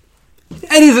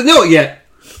 Eddie doesn't know it yet.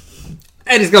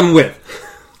 Eddie's coming with.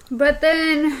 But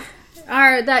then,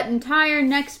 that entire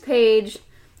next page,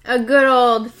 a good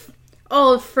old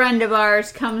friend of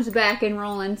ours comes back in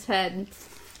Roland's head.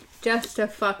 Just to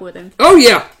fuck with him. Oh,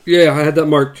 yeah. Yeah, I had that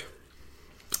marked.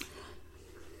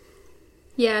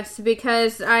 Yes,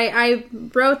 because I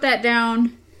wrote that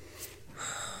down.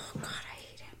 Oh, God, I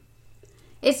hate him.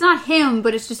 It's not him,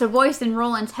 but it's just a voice in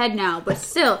Roland's head now. But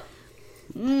still.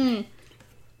 Because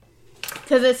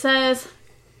it says,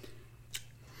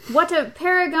 what a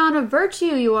paragon of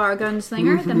virtue you are,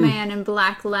 Gunslinger, the man in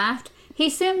black laughed. He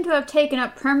seemed to have taken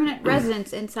up permanent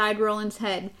residence inside Roland's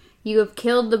head. You have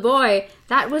killed the boy.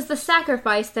 That was the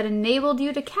sacrifice that enabled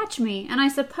you to catch me, and I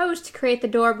suppose to create the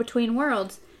door between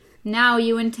worlds. Now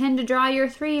you intend to draw your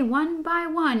three one by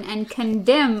one and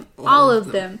condemn all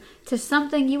of them to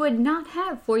something you would not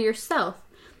have for yourself.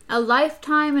 A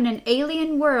lifetime in an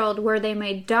alien world where they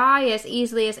may die as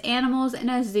easily as animals in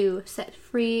a zoo set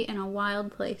free in a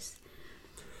wild place.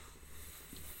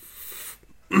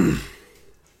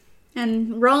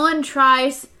 And Roland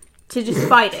tries to just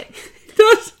fight it. He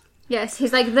does? Yes,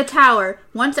 he's like, the tower.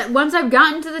 Once I've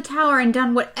gotten to the tower and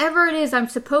done whatever it is I'm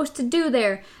supposed to do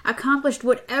there, accomplished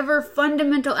whatever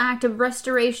fundamental act of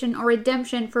restoration or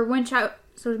redemption for which I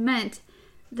was meant,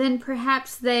 then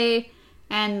perhaps they...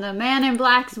 And the man in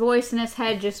black's voice in his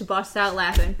head just busts out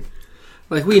laughing.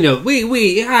 Like,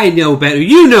 I know better.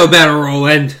 You know better,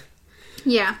 Roland.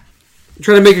 Yeah. You're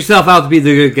trying to make yourself out to be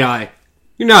the good guy.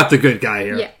 You're not the good guy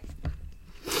here. Yeah.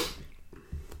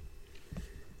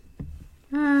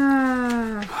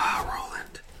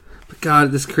 Roland. But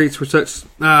God, this creates for such...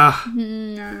 Well,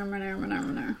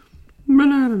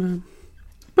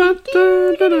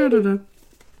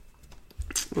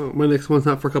 my next one's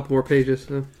not for a couple more pages,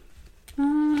 so...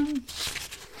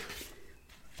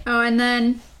 and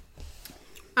then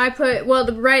I put,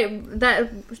 that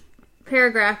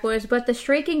paragraph was, but the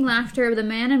shrieking laughter of the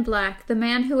man in black, the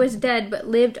man who was dead but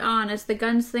lived on as the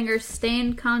gunslinger's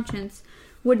stained conscience,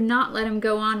 would not let him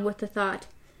go on with the thought.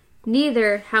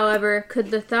 Neither, however,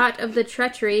 could the thought of the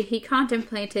treachery he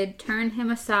contemplated turn him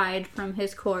aside from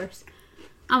his course.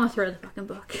 I'm gonna throw the fucking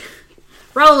book.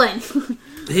 Roland!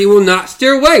 He will not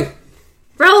steer away.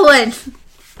 Roland!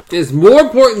 It is more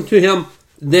important to him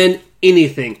than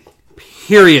anything.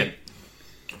 Period.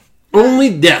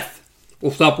 Only death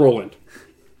will stop Roland.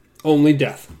 Only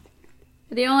death.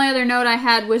 The only other note I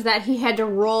had was that he had to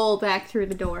roll back through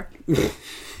the door.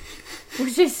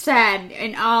 Which is sad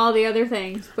in all the other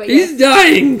things. But he's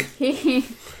dying! He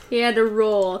had to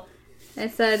roll.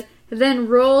 It said, then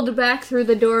rolled back through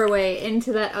the doorway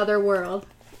into that other world.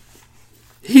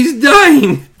 He's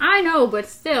dying! I know, but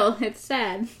still, it's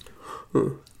sad.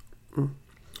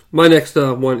 My next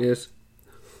one is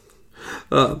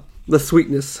the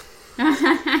sweetness.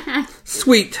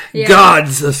 Sweet. Yeah.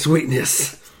 God's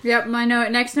sweetness. Yep, my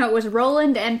next note was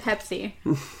Roland and Pepsi.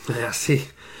 Yeah, see.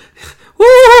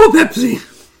 Woo, Pepsi!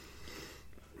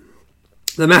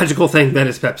 The magical thing that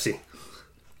is Pepsi.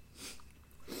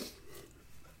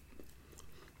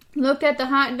 Looked at the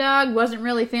hot dog, wasn't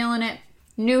really feeling it.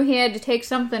 Knew he had to take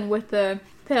something with the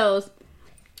pills.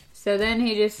 So then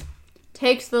he just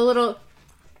takes the little...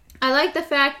 I like the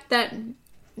fact that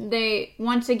they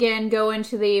once again go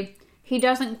into the... He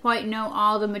doesn't quite know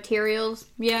all the materials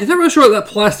yet. He's not really sure what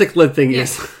that plastic lid thing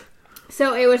is.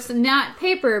 So it was not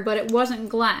paper, but it wasn't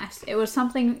glass. It was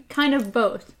something kind of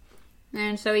both.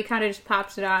 And so he kind of just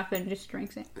pops it off and just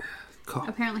drinks it. Cool.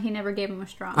 Apparently he never gave him a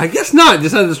straw. I guess not.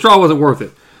 Decided the straw wasn't worth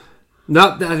it.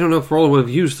 Not that I don't know if Roland would have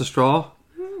used the straw.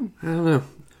 I don't know.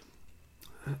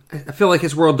 I feel like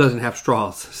his world doesn't have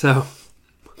straws, so...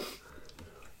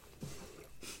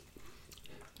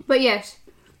 But yes,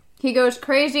 he goes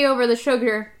crazy over the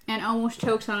sugar and almost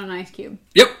chokes on an ice cube.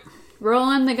 Yep.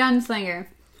 Roland the gunslinger.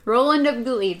 Roland of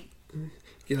Glee.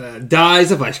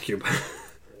 Dies of ice cube.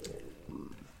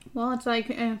 Well, it's like,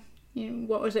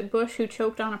 what was it, Bush who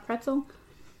choked on a pretzel?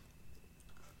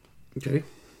 Did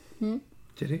he?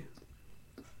 Did he?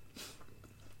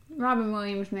 Robin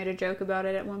Williams made a joke about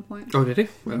it at one point. Oh, did he?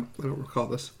 Well, I don't recall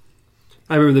this.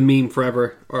 I remember the meme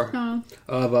forever Oh.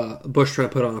 of Bush trying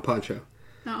to put on a poncho.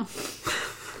 No.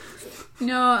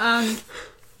 No,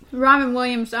 Robin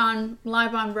Williams on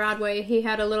Live on Broadway, he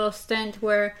had a little stint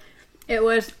where it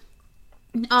was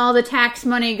all the tax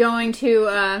money going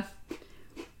to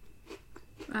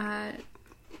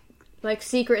like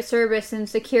Secret Service and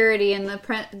security, and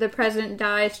the president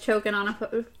dies choking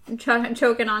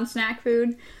on snack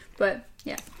food. But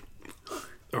yeah,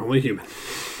 Only human.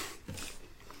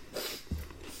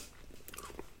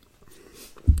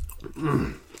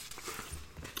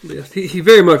 Yes, he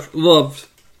very much loved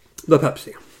the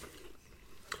Pepsi.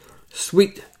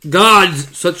 Sweet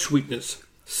gods, such sweetness,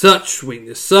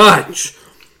 such.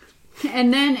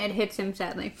 and then it hits him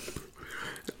sadly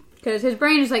because his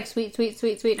brain is like sweet, sweet,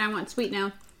 sweet, sweet. I want sweet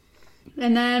now,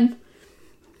 and then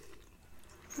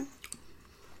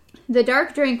the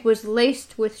dark drink was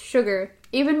laced with sugar,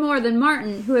 even more than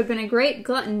Martin, who had been a great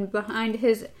glutton behind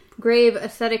his grave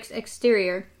ascetic's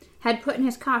exterior, had put in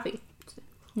his coffee.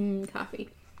 Coffee.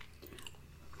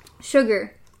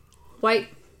 Sugar. White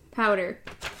powder.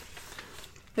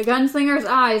 The gunslinger's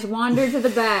eyes wandered to the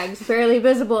bags, barely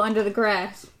visible under the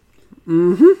grass.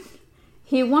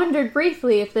 He wondered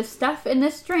briefly if the stuff in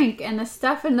this drink and the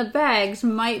stuff in the bags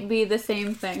might be the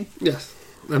same thing. Yes.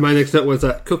 And my next note was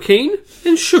cocaine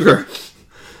and sugar.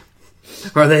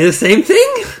 Are they the same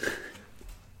thing?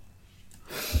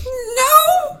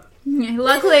 No! Yeah,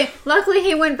 luckily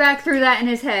he went back through that in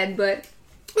his head, but...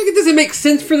 Like, it doesn't make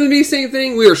sense for them to be the same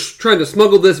thing. We were trying to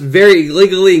smuggle this very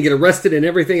legally and get arrested and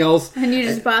everything else. And you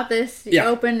just bought this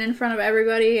open in front of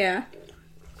everybody, yeah.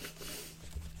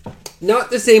 Not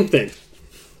the same thing.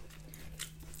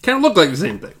 Kind of look like the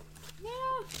same thing. Yeah.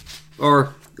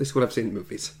 Or, at least what I've seen in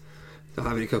movies. Don't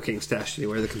have any cocaine stashed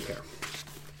anywhere to compare.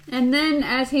 And then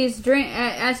as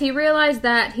he realized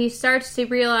that, he starts to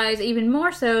realize even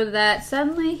more so that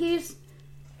suddenly he's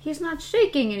not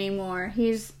shaking anymore.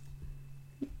 He's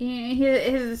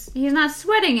not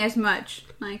sweating as much.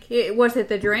 Like, was it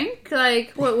the drink?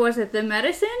 Like, what was it, the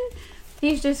medicine?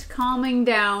 He's just calming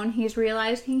down. He's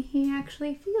realizing he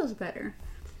actually feels better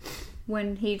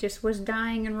when he just was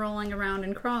dying and rolling around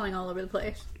and crawling all over the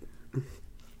place.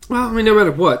 Well, I mean, no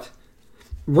matter what,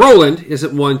 Roland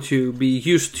isn't one to be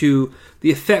used to the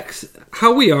effects,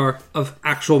 how we are, of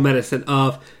actual medicine,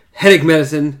 of headache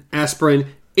medicine,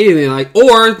 aspirin, anything like,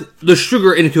 or the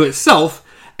sugar into itself,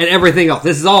 and everything else.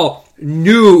 This is all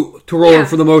new to Roland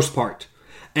for the most part.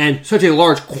 And such a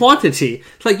large quantity.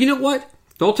 It's like, you know what?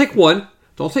 Don't take one.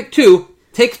 Don't take two.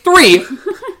 Take three.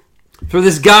 For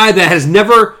this guy that has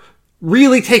never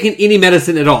really taken any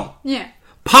medicine at all. Yeah.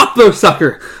 Pop the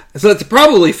sucker. So it's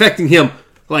probably affecting him,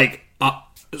 like,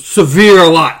 severe a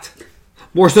lot.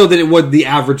 More so than it would the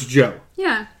average Joe.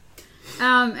 Yeah.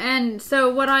 And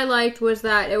so what I liked was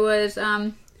that it was...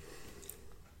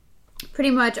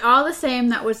 pretty much all the same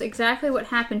that was exactly what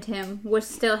happened to him was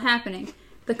still happening.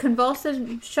 The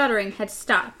convulsive shuddering had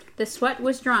stopped. The sweat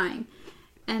was drying.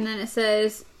 And then it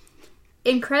says,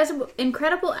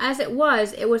 incredible as it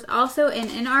was also an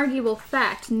inarguable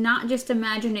fact, not just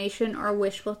imagination or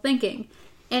wishful thinking.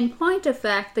 In point of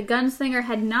fact, the gunslinger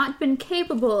had not been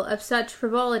capable of such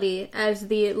frivolity as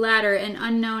the latter in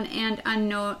unknown and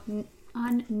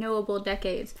unknowable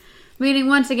decades. Meaning,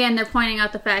 once again, they're pointing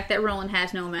out the fact that Roland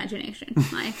has no imagination.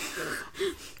 Like,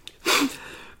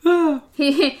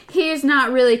 he is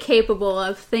not really capable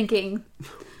of thinking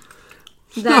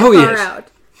that far out.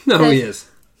 No, he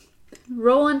is.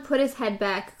 Roland put his head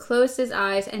back, closed his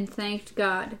eyes, and thanked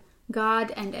God.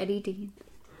 God and Eddie Dean.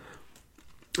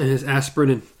 And his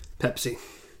aspirin and Pepsi.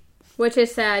 Which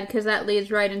is sad, because that leads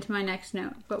right into my next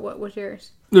note. But what was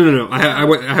yours? No. I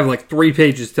have like 3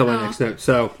 pages till my next note.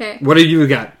 So, okay. What have you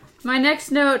got? My next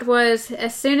note was,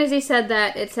 as soon as he said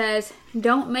that, it says,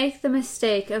 don't make the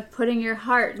mistake of putting your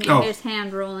heart near his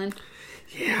hand, Roland.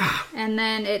 Yeah. And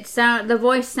then the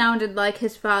voice sounded like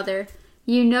his father.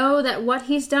 You know that what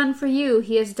he's done for you,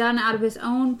 he has done out of his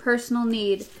own personal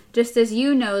need, just as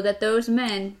you know that those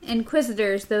men,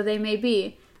 inquisitors though they may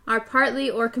be, are partly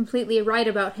or completely right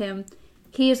about him.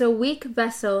 He is a weak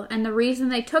vessel, and the reason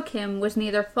they took him was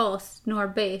neither false nor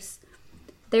base.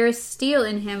 There is steel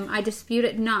in him, I dispute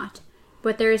it not,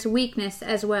 but there is weakness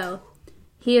as well.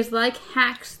 He is like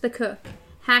Hax the cook.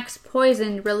 Hax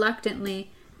poisoned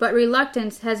reluctantly, but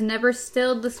reluctance has never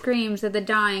stilled the screams of the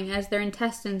dying as their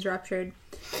intestines ruptured,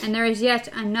 and there is yet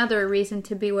another reason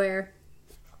to beware.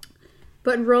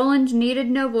 But Roland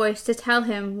needed no voice to tell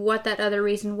him what that other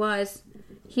reason was.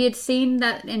 He had seen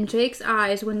that in Jake's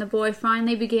eyes when the boy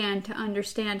finally began to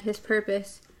understand his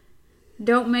purpose.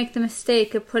 Don't make the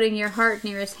mistake of putting your heart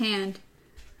near his hand.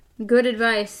 Good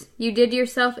advice. You did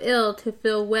yourself ill to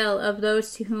fill well of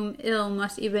those to whom ill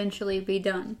must eventually be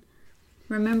done.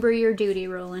 Remember your duty,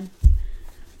 Roland.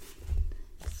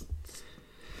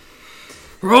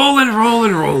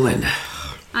 Roland.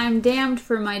 I'm damned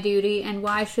for my duty, and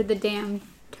why should the damned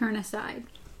turn aside?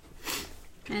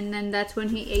 And then that's when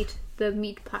he ate the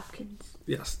meat popkins.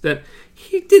 Yes, that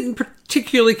he didn't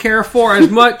particularly care for as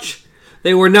much.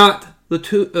 They were not the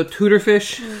Tudor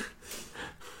fish.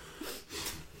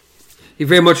 He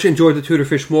very much enjoyed the Tudor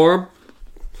fish more.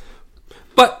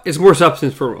 But it's more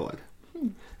substance for Roland.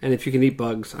 And if you can eat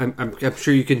bugs, I'm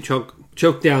sure you can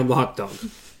choke down the hot dog.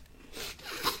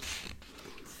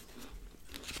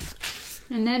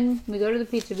 And then we go to the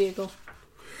pizza vehicle.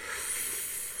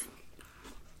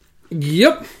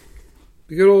 Yep.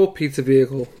 The good old pizza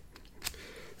vehicle.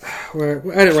 Where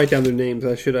I didn't write down their names.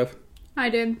 I should have. I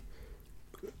did.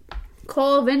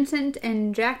 Cole, Vincent,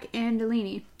 and Jack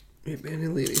Andolini.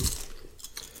 Andolini.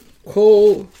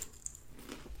 Cole.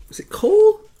 Is it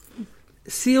Cole?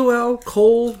 C-O-L?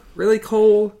 Cole? Really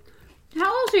Cole? How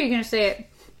else are you going to say it?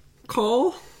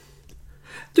 Cole?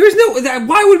 There's no...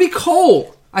 Why would it be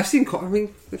Cole? I've seen Cole. I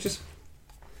mean, it's just...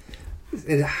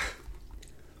 There's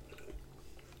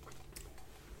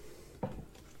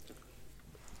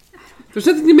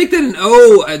nothing to make that an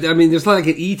O. I mean, there's not like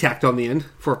an E tacked on the end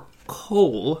for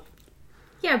Cole.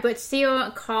 Yeah, but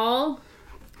Call...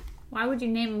 Why would you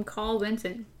name him Cole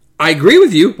Vincent? I agree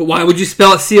with you, but why would you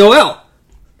spell it C-O-L?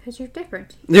 Because you're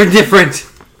different. They're different.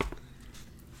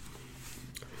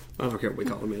 I don't care what we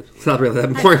call them, man. It's not really that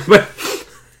important, but...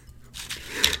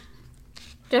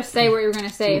 Just say what you're going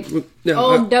to say.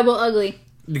 No, Double Ugly.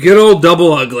 Good old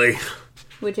Double Ugly.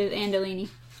 Which is Andolini.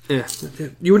 Yeah.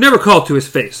 You would never call it to his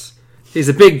face. He's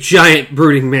a big, giant,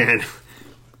 brooding man.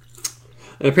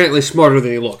 And apparently smarter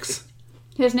than he looks.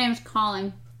 His name's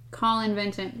Colin. Colin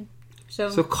Vincent.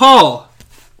 So call.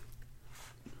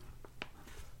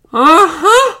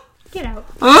 Uh-huh. Get out.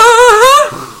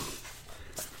 Uh-huh.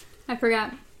 I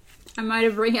forgot. That might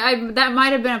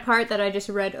have been a part that I just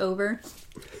read over.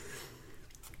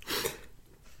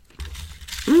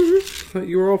 Thought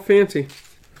you were all fancy.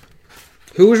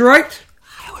 Who was right?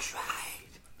 I was right.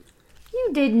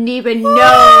 You didn't even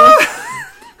know.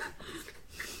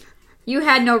 You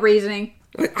had no reasoning.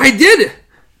 I did.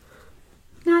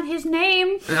 Not his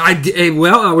name. I did.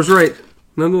 Well, I was right.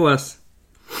 Nonetheless.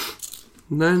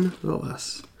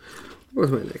 What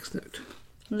was my next note?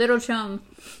 Little Chum.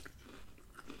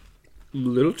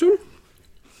 Little Chum?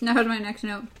 That was my next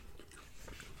note.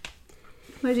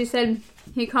 Because he said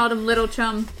he called him Little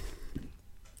Chum.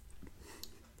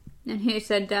 And he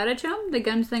said, Dada Chum? The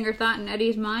gunslinger thought in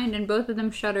Eddie's mind, and both of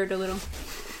them shuddered a little.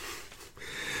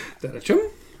 Dada Chum?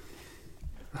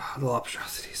 Oh, the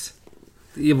lobstrosities.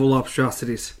 The evil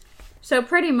lobstrosities. So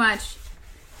pretty much,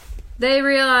 they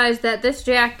realized that this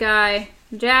Jack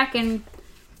and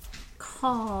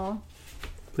Call...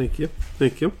 Thank you.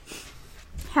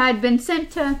 ...had been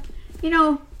sent to,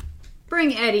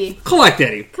 bring Eddie. Collect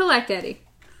Eddie.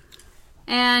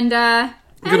 And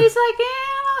Eddie's like,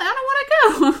 I don't want to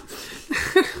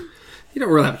go. You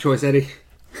don't really have a choice, Eddie.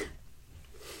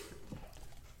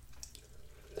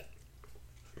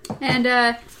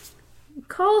 And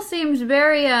Cole seems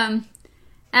very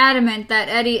adamant that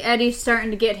Eddie's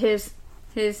starting to get his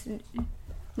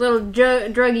little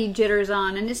druggy jitters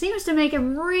on, and it seems to make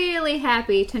him really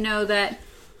happy to know that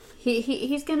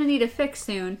he's going to need a fix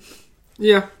soon.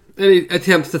 Yeah, Eddie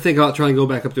attempts to think about trying to go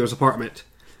back up to his apartment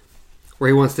where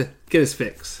he wants to get his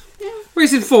fix. Yeah. Where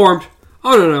he's informed,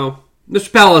 oh no,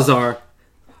 Mr. Palazar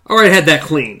already had that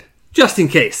cleaned, just in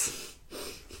case.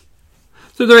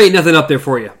 So there ain't nothing up there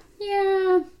for you.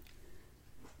 Yeah.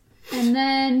 And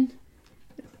then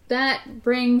that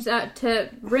brings up to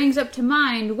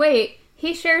mind, wait,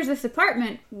 he shares this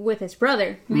apartment with his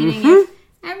brother, meaning if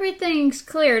everything's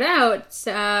cleared out,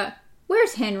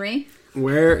 where's Henry?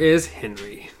 Where is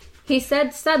Henry? He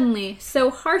said suddenly, so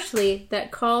harshly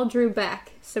that Call drew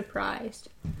back, surprised.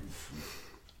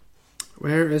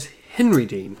 Where is Henry,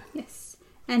 Dean? Yes.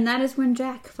 And that is when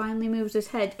Jack finally moves his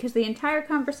head, because the entire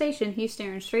conversation he's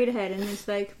staring straight ahead, and it's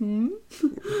like,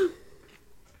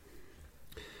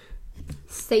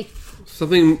 Safe.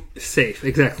 Something safe,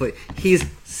 exactly. He's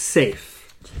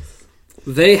safe.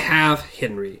 They have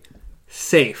Henry.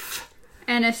 Safe.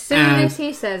 And as soon as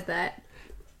he says that,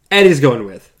 Eddie's going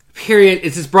with. Period.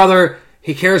 It's his brother.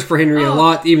 He cares for Henry a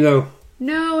lot, even though...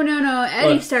 No.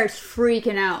 Eddie starts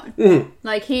freaking out.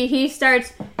 Like, he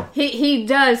starts... He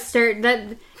does start...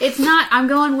 That. It's not, I'm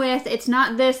going with, it's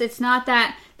not this, it's not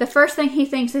that. The first thing he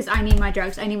thinks is, I need my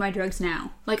drugs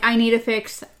now. Like, I need a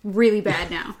fix really bad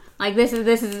now. Like, this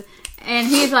is... And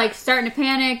he's like starting to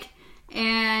panic,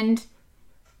 and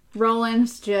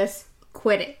Roland's just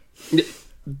quit it.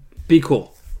 Be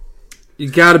cool. You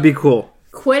gotta be cool.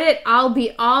 Quit it, I'll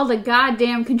be all the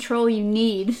goddamn control you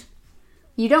need.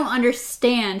 You don't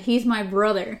understand, he's my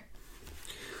brother.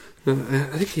 I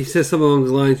think he says something along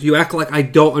the lines, you act like I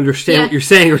don't understand what you're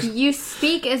saying. You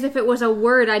speak as if it was a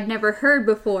word I'd never heard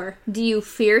before. Do you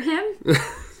fear him?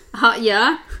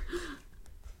 Yeah.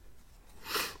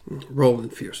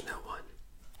 Roland fears no one.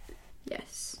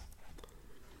 Yes.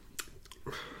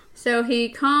 So he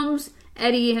calms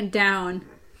Eddie down.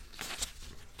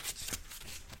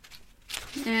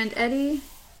 And Eddie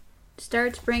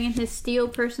starts bringing his steel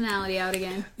personality out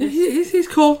again. He's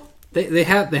cool. They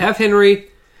have Henry.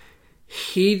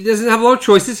 He doesn't have a lot of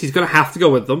choices. He's going to have to go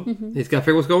with them. Mm-hmm. He's got to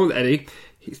figure what's going on with Eddie.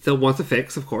 He still wants a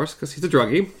fix, of course, because he's a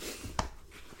druggie.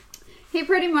 He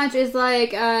pretty much is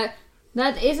like,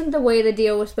 that isn't the way the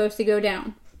deal was supposed to go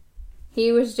down.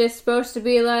 He was just supposed to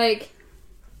be like,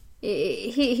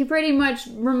 he pretty much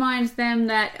reminds them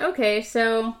that, okay,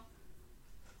 so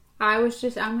I'm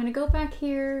going to go back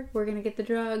here, we're going to get the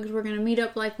drugs, we're going to meet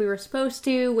up like we were supposed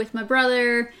to with my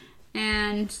brother,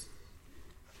 and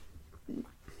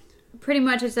pretty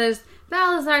much it says,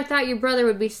 Balazar thought your brother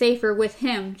would be safer with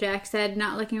him, Jack said,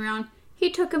 not looking around. He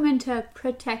took him into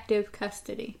protective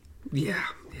custody. Yeah.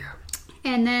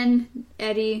 And then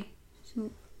Eddie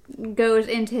goes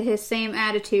into his same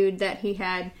attitude that he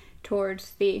had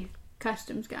towards the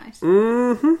customs guys.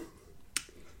 Mm-hmm.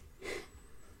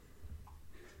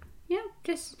 Yeah,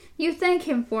 just you thank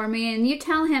him for me, and you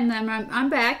tell him that I'm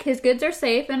back, his goods are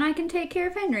safe, and I can take care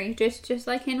of Henry, just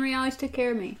like Henry always took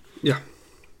care of me. Yeah.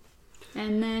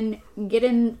 And then get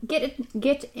in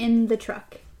the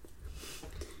truck.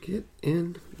 Get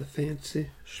in the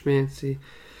fancy schmancy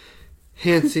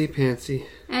hancy pantsy.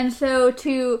 And so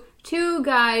to two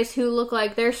guys who look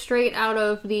like they're straight out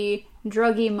of the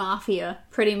druggy mafia,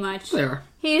 pretty much. They are.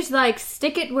 He's like,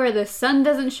 stick it where the sun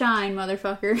doesn't shine,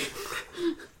 motherfucker.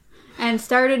 And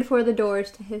started for the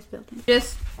doors to his building.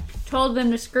 Just told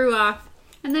them to screw off.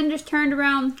 And then just turned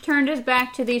around, turned his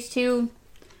back to these two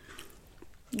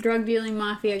drug-dealing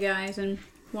mafia guys and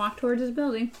walked towards his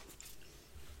building.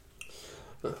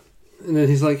 And then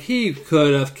he's like, he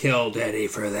could have killed Eddie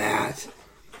for that.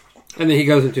 And then he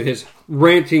goes into his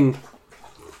ranting.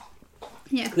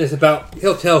 Yeah. It's about,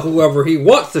 he'll tell whoever he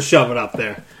wants to shove it up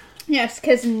there. Yes,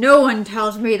 because no one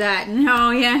tells me that. No,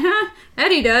 yeah,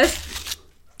 Eddie does.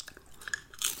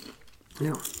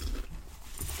 Yeah.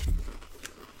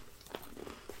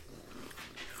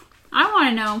 I want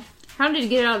to know, how did he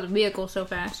get out of the vehicle so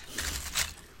fast?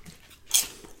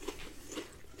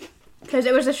 Because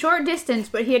it was a short distance,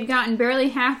 but he had gotten barely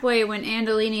halfway when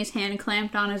Andolini's hand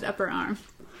clamped on his upper arm.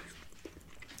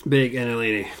 Big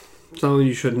Andolini. Someone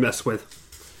you shouldn't mess with.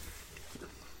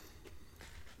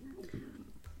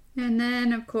 And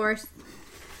then, of course,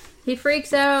 he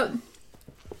freaks out.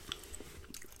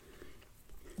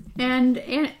 And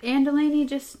Andolini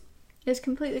just is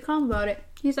completely calm about it.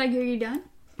 He's like, are you done?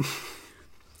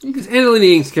 Because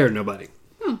Andolini ain't scared of nobody.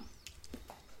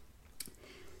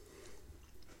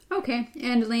 Okay,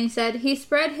 Andolini said. He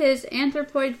spread his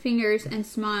anthropoid fingers and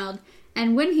smiled.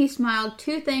 And when he smiled,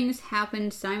 two things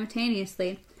happened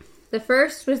simultaneously. The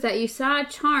first was that you saw a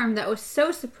charm that was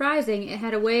so surprising it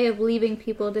had a way of leaving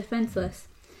people defenseless.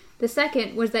 The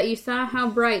second was that you saw how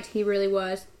bright he really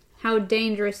was. How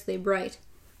dangerously bright.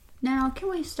 Now, can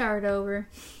we start over?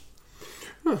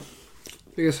 Huh.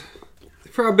 Because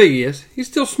for how big he is, he's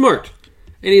still smart.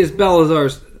 And he is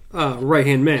Balazar's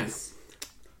right-hand man.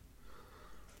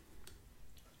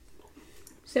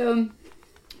 So,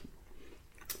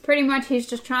 pretty much he's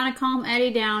just trying to calm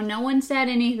Eddie down. No one said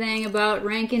anything about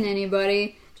ranking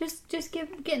anybody. Just get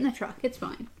in the truck. It's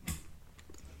fine.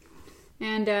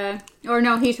 And,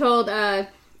 he told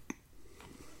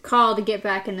Call to get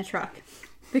back in the truck.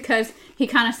 Because he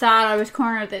kind of saw out of his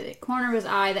corner of his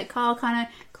eye that Call kind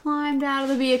of climbed out of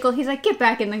the vehicle. He's like, get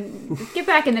back in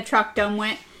the truck,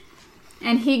 dumbwit.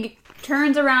 And he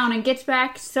turns around and gets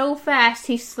back so fast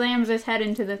he slams his head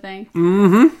into the thing.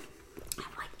 Mm-hmm.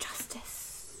 I'm like,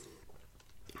 justice.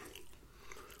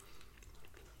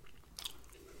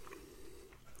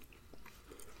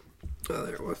 Oh,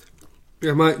 there it was.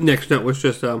 Yeah, my next note was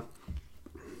just a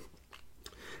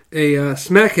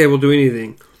smackhead will do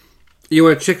anything. You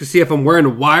want to check to see if I'm wearing a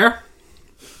wire?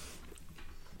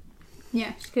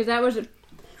 Yes, because that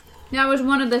was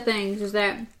one of the things, is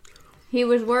that he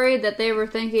was worried that they were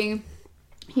thinking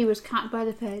he was caught by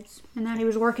the feds and that he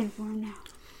was working for him now.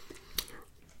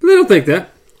 But they don't think that.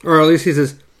 Or at least he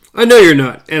says, I know you're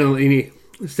not, Andolini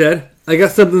said. I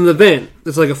got something in the van.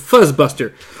 It's like a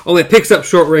fuzzbuster. Only it picks up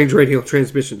short-range radio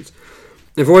transmissions.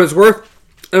 And for what it's worth,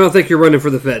 I don't think you're running for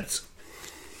the feds.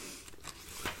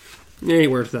 It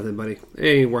ain't worth nothing, buddy. It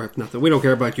ain't worth nothing. We don't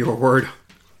care about your word.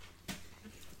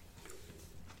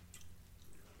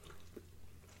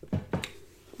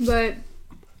 But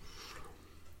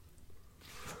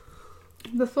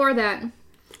before that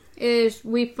is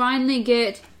we finally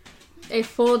get a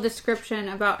full description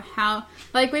about how,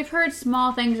 like, we've heard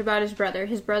small things about his brother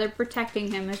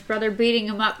protecting him, his brother beating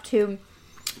him up to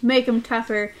make him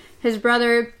tougher, his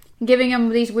brother giving him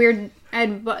this weird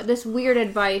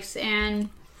advice, and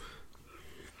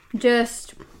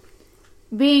just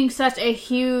being such a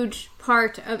huge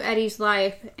part of Eddie's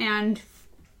life. And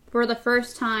for the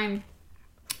first time,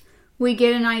 we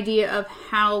get an idea of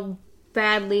how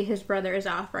badly his brother is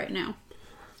off right now.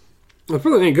 His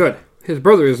brother ain't good. His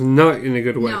brother is not in a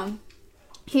good way. No.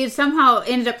 He somehow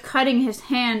ended up cutting his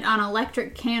hand on an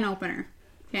electric can opener.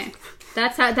 Okay.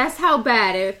 That's how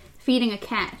bad feeding a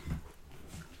cat.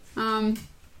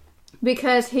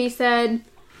 Because he said,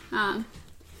 Andolini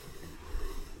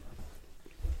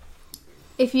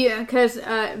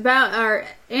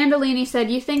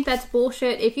said, you think that's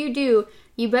bullshit? If you do,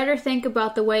 you better think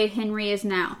about the way Henry is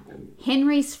now.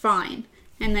 Henry's fine.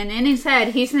 And then in his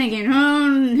head, he's thinking,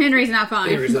 oh, Henry's not fine.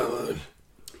 Henry's not fine.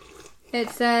 It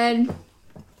said,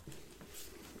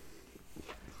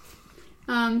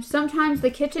 sometimes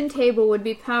the kitchen table would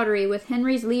be powdery with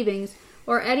Henry's leavings,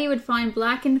 or Eddie would find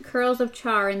blackened curls of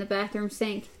char in the bathroom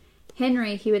sink.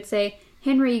 Henry, he would say,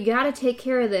 Henry, you gotta take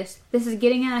care of this. This is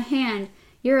getting out of hand.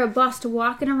 You're a bust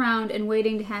walking around and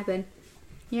waiting to happen.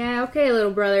 Yeah, okay, little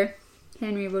brother,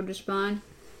 Henry would respond.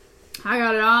 I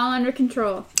got it all under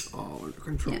control. All under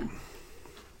control. Yeah.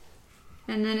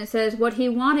 And then it says, what he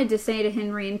wanted to say to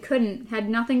Henry and couldn't had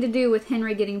nothing to do with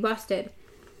Henry getting busted.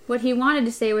 What he wanted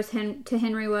to say to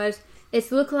Henry was,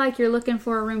 it's look like you're looking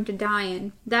for a room to die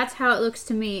in. That's how it looks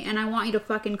to me, and I want you to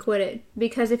fucking quit it.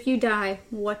 Because if you die,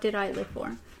 what did I live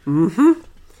for? Mm-hmm.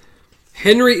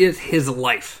 Henry is his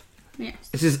life. Yes.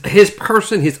 It's his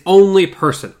person, his only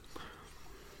person.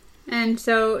 And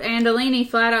so Andolini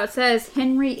flat out says,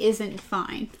 Henry isn't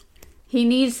fine. He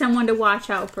needs someone to watch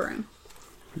out for him.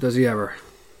 Does he ever?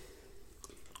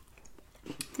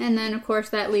 And then, of course,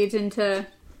 that leads into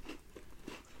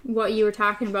what you were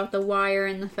talking about, the wire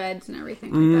and the feds and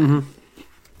everything like that.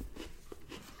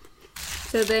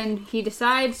 So then he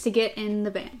decides to get in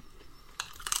the van.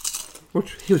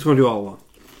 Which he was going to do all along.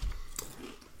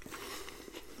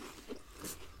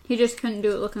 He just couldn't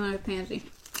do it looking like a pansy.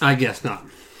 I guess not.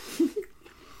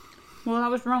 Well,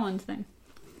 that was Rowan's thing.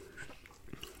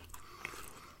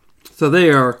 So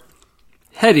they are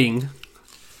heading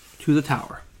to the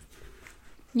tower.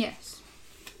 Yes.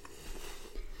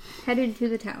 Headed to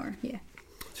the tower, yeah.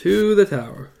 To the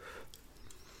tower.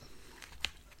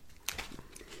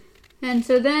 And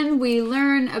so then we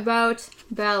learn about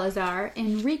Balazar,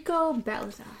 Enrico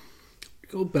Balazar.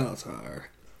 Enrico Balazar.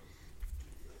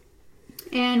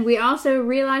 And we also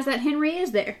realize that Henry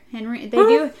is there. They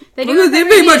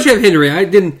very much have Henry. I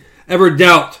didn't ever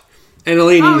doubt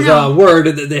Annalini's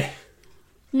word that they...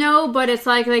 No, but it's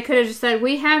like they could have just said,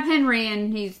 we have Henry,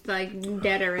 and he's like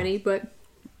dead already. But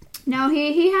no,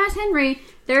 he has Henry.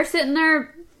 They're sitting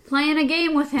there playing a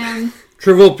game with him.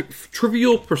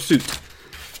 Trivial Pursuit.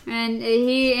 And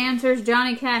he answers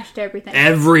Johnny Cash to everything.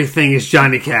 Everything is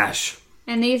Johnny Cash.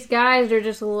 And these guys are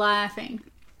just laughing.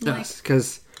 Yes,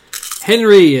 because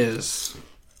Henry is...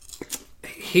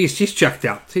 He's checked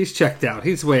out. He's checked out.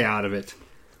 He's way out of it.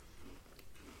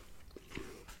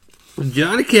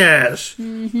 Johnny Cash.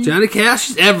 Mm-hmm. Johnny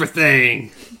Cash is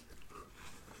everything.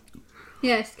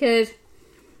 Yes, because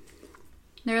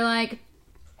they're like,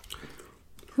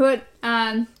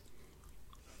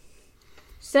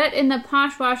 set in the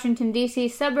posh Washington, D.C.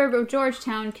 suburb of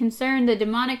Georgetown, concerned the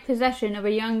demonic possession of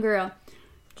a young girl.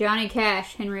 Johnny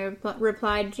Cash, Henry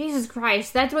replied, Jesus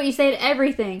Christ, that's what you say to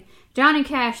everything. Johnny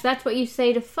Cash, that's what you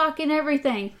say to fucking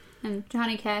everything. And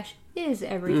Johnny Cash is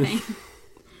everything.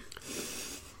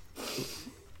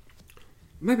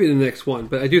 Maybe the next one,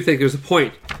 but I do think there's a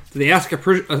point that they ask a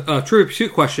Trivial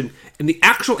Pursuit question, and the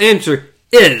actual answer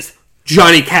is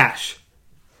Johnny Cash.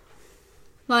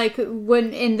 Like,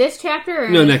 when in this chapter? Or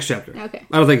no, next chapter. Okay.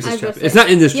 I don't think it's this chapter. It's not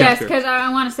in this chapter. Yes, because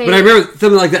I want to say... But I remember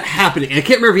something like that happening. And I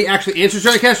can't remember if he actually answers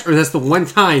Johnny Cash, or that's the one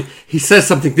time he says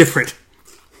something different.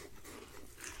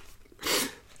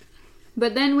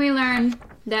 But then we learn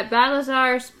that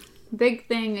Balazar's big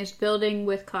thing is building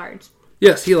with cards.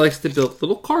 Yes, he likes to build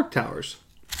little card towers.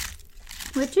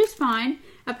 Which is fine.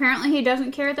 Apparently he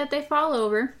doesn't care that they fall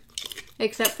over.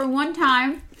 Except for one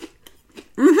time.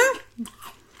 Mm-hmm.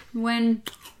 when...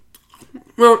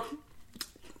 Well,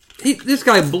 this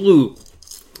guy blew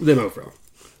them over.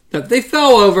 Now, they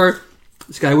fell over.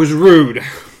 This guy was rude.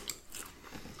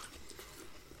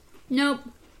 Nope.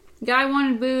 Guy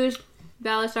wanted booze.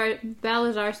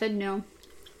 Balazar said no.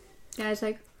 Guy's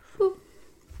like, whew.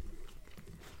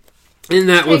 And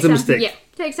that was a mistake. Yeah.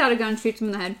 Takes out a gun, shoots him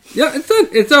in the head. Yeah, it's done.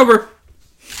 It's over.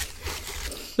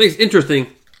 Makes it interesting.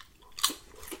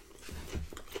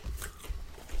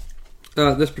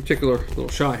 This particular little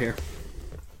shot here.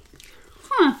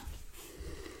 Huh.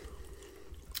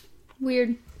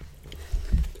 Weird.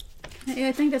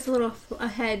 I think that's a little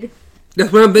ahead.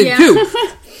 That's what I'm thinking too.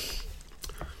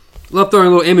 Love throwing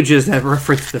little images that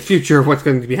reference the future of what's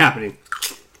going to be happening.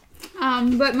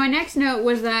 But my next note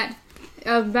was that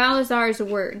of Balazar's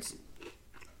words,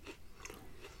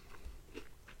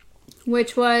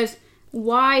 which was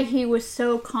why he was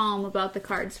so calm about the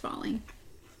cards falling.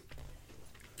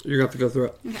 You're going to have to go through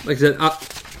it. Okay. Like I said,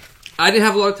 I didn't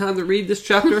have a lot of time to read this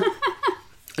chapter.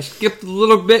 I skipped a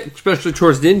little bit, especially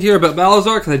towards the end here about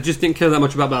Balazar, because I just didn't care that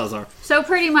much about Balazar. So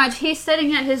pretty much, he's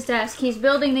sitting at his desk. He's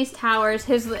building these towers.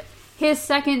 His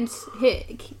second,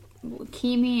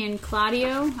 Kimi and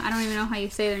Claudio. I don't even know how you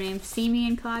say their names. Simi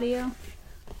and Claudio.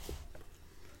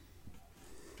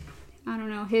 I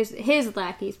don't know. His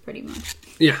lackeys, pretty much.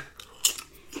 Yeah.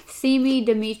 Simi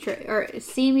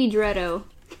Dretto.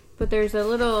 But there's a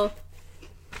little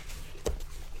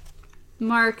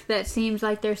mark that seems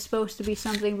like there's supposed to be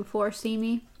something before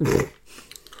Simi.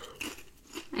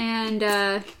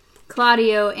 And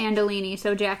Claudio Andolini,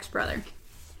 so Jack's brother.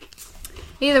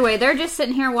 Either way, they're just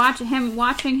sitting here watching him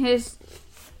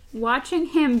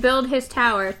build his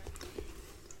tower.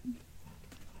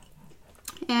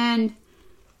 And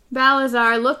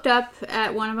Balazar looked up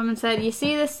at one of them and said, "You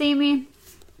see this, Simi?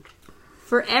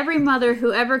 For every mother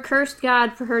who ever cursed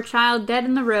God for her child dead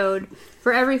in the road,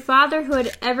 for every father who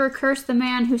had ever cursed the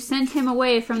man who sent him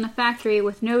away from the factory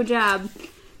with no job,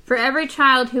 for every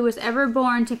child who was ever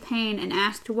born to pain and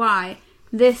asked why,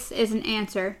 this is an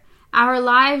answer. Our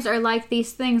lives are like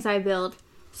these things I build.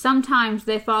 Sometimes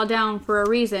they fall down for a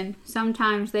reason.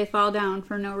 Sometimes they fall down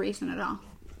for no reason at all."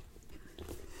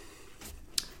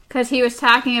 Because he was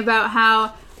talking about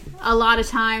how a lot of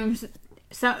times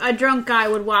a drunk guy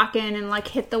would walk in and like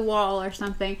hit the wall or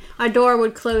something. A door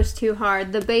would close too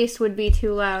hard. The bass would be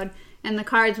too loud. And the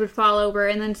cards would fall over.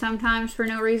 And then sometimes for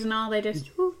no reason at all, they just...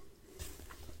 Whoo.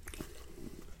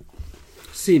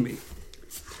 Simi.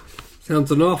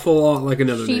 Sounds an awful lot like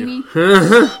another name.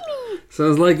 Shimi.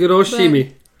 Sounds like good old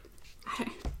Shimi.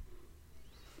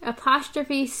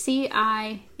 Apostrophe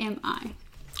C-I-M-I.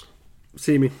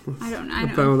 Simi. I don't know. I'm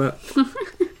fine with that.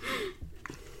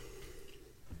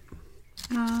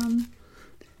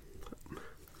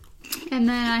 And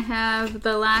then I have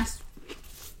the last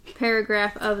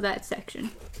paragraph of that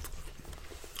section.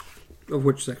 Of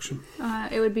which section?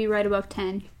 It would be right above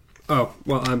 10. Oh,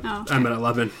 well, I'm at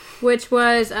 11. Which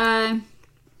was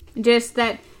just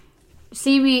that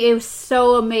Simi was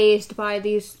so amazed by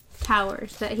these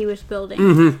towers that he was building.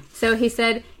 Mm-hmm. So he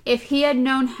said, if he had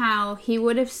known how, he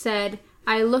would have said,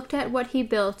 "I looked at what he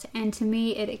built, and to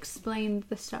me it explained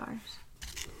the stars."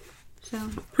 So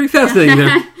pretty fascinating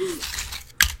there.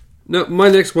 No, my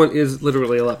next one is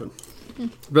literally 11.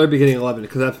 Very beginning 11,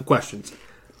 because I have some questions.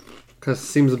 Because it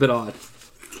seems a bit odd.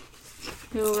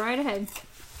 Go right ahead.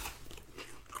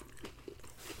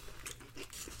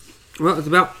 Well, it's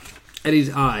about Eddie's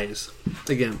eyes.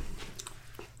 Again.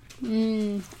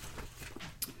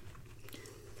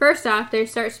 First off, they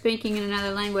start speaking in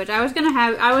another language. I was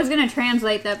gonna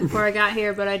translate that before I got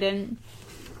here, but I didn't.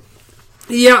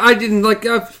 Yeah, I didn't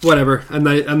whatever. I'm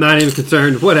not even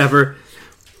concerned. Whatever.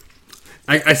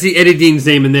 I see Eddie Dean's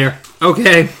name in there.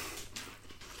 Okay.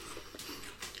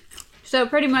 So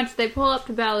pretty much, they pull up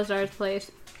to Balazar's place.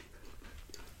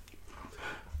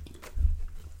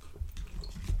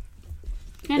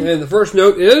 And the first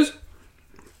note is,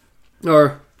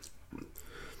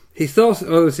 he saw.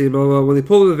 Oh, let's see. Blah, blah, blah. When they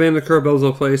pulled up the van to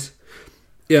Balazar's place,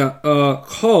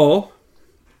 call.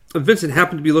 Vincent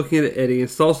happened to be looking at Eddie and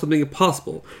saw something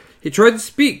impossible. He tried to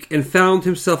speak and found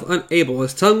himself unable.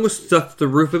 His tongue was stuck to the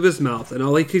roof of his mouth, and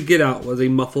all he could get out was a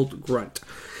muffled grunt.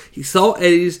 He saw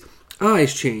Eddie's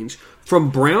eyes change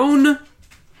from brown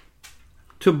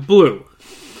to blue.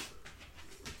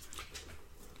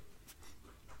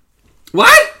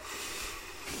 What?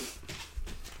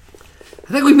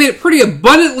 I think we made it pretty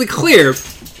abundantly clear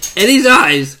Eddie's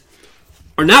eyes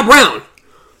are not brown.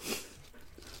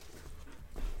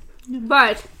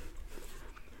 But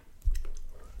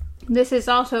this is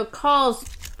also Call's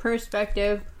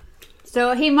perspective,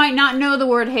 so he might not know the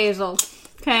word hazel.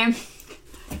 Okay?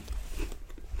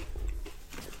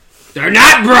 They're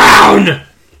not brown!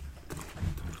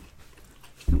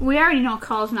 We already know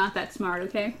Call's not that smart,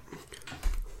 okay?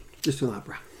 Just still not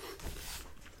brown.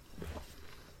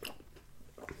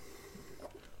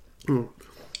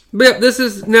 But yeah, this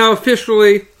is now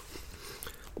officially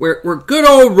where good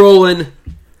old Roland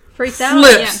Freaks out.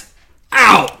 flips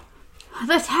out.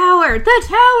 The tower! The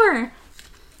tower!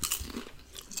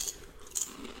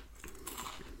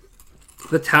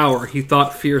 The tower, he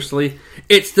thought fiercely.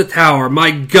 It's the tower.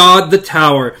 My God, the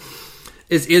tower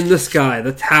is in the sky.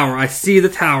 The tower. I see the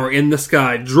tower in the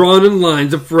sky, drawn in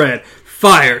lines of red.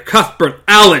 Fire, Cuthbert,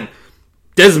 Allen,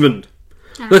 Desmond.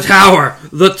 The tower.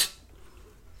 But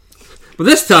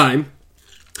this time,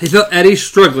 he felt Eddie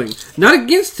struggling. Not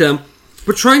against him,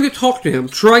 but trying to talk to him.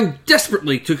 Trying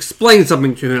desperately to explain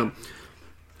something to him.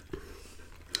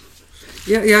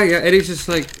 Yeah. Eddie's just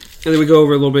like... And then we go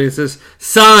over a little bit. It says,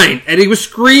 sign. Eddie was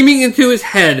screaming into his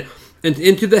head and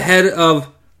into the head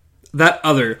of that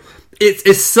other. It's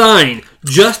a sign.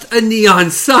 Just a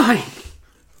neon sign.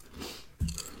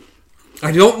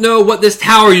 I don't know what this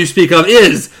tower you speak of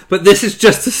is, but this is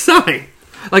just a sign.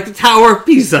 Like the Tower of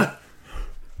Pisa.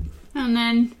 And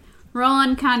then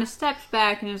Roland kind of steps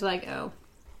back and is like, oh,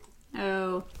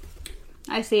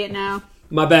 I see it now.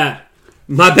 My bad.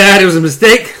 It was a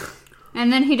mistake.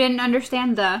 And then he didn't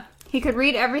understand the. He could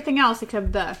read everything else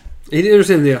except the. He didn't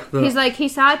understand the. He's like, he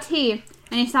saw a T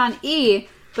and he saw an E,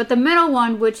 but the middle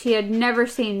one, which he had never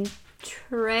seen,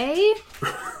 Trey?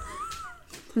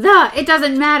 It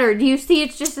doesn't matter. Do you see?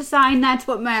 It's just a sign. That's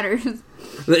what matters.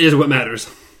 That is what matters.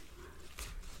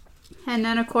 And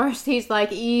then, of course, he's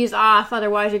like, ease off,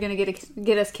 otherwise you're going to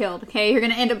get us killed, okay? You're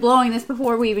going to end up blowing this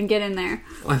before we even get in there.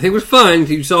 I think it was fun.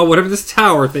 You saw whatever this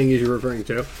tower thing is you're referring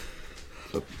to.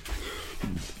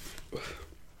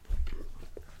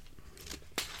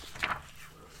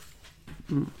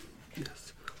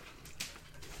 Yes.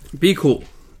 Be cool.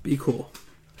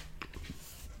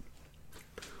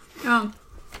 Oh,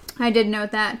 I did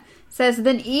note that. It says,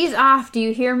 then ease off. Do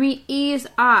you hear me? Ease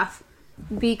off.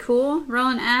 Be cool?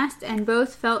 Roland asked, and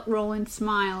both felt Roland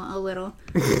smile a little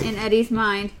in Eddie's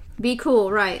mind. Be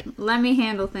cool, right. Let me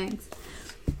handle things.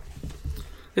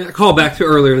 Yeah, call back to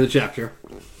earlier in the chapter.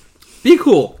 Be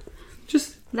cool.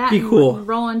 Just be cool.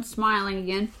 Roland smiling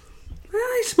again.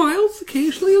 He smiles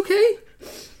occasionally, okay?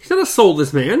 He's not a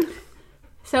soulless man.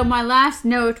 So my last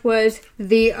note was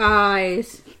the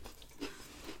eyes.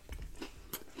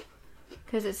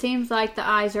 Because it seems like the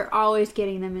eyes are always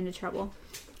getting them into trouble.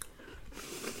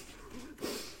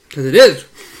 Because it is.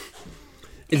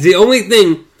 It's the only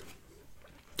thing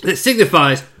that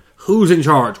signifies who's in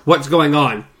charge, what's going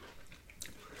on.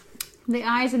 The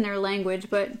eyes in their language,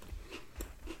 but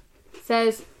it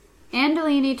says,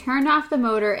 Andolini turned off the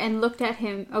motor and looked at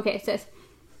him. Okay, it says,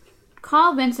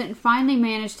 Carl Vincent finally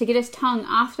managed to get his tongue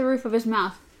off the roof of his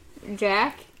mouth.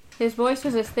 Jack? His voice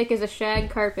was as thick as a shag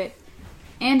carpet.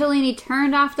 Andolini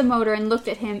turned off the motor and looked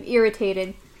at him,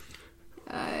 irritated.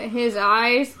 His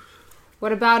eyes?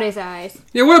 What about his eyes?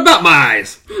 Yeah, what about my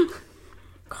eyes?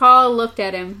 Carl looked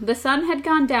at him. The sun had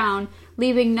gone down,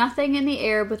 leaving nothing in the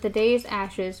air but the day's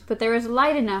ashes, but there was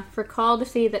light enough for Carl to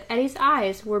see that Eddie's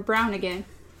eyes were brown again.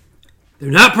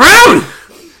 They're not brown!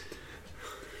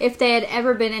 If they had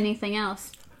ever been anything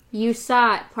else. You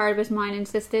saw it, part of his mind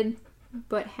insisted.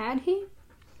 But had he?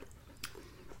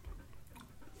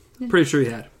 Pretty sure he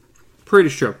had. Pretty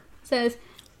sure. Says,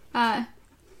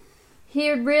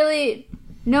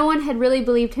 no one had really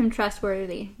believed him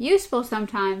trustworthy. Useful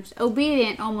sometimes,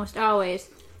 obedient almost always.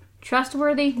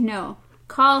 Trustworthy? No.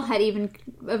 Carl had even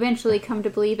eventually come to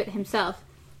believe it himself.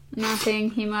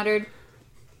 Nothing, he muttered.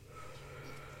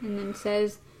 And then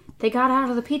says, they got out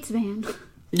of the pizza van.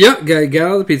 Yep, guy got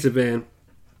out of the pizza van.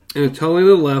 And Tully on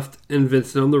the left and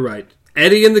Vincent on the right.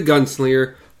 Eddie and the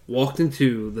gunslinger walked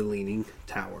into the leaning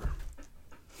tower.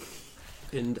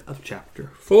 End of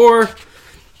chapter 4.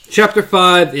 Chapter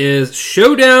 5 is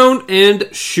Showdown and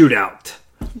Shootout.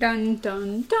 Dun,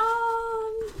 dun,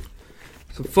 dun.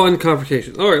 Some fun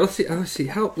confrontations. Alright, let's see.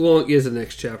 How long is the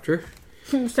next chapter?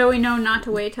 So we know not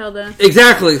to wait till the...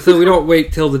 Exactly, so we don't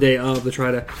wait till the day of to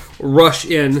try to rush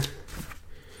in.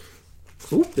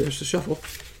 Oh, there's the shuffle.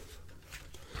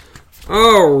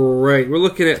 Alright, we're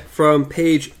looking at from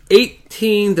page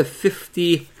 18 to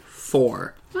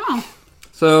 54. Oh.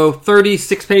 So,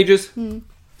 36 pages.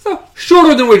 So,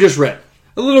 shorter than we just read.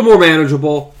 A little more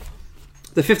manageable.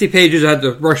 The 50 pages I had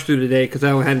to rush through today because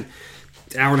I only had an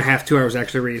hour and a half, 2 hours to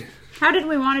actually read. How did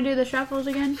we want to do the shuffles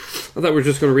again? I thought we were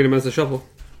just going to read them as a shuffle.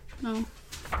 Oh.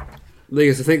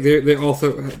 I think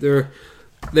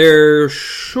they're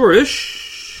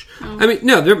shortish. Oh. I mean,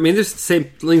 no, they're the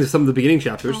same length as some of the beginning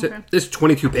chapters. Okay. It's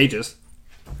 22 pages.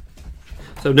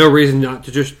 So no reason not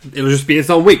to just... It'll just be its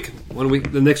own week. 1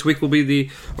 week. The next week will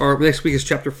be next week is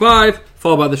chapter 5,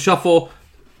 followed by the shuffle,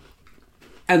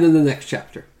 and then the next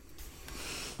chapter.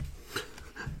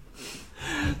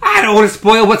 I don't want to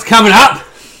spoil what's coming up.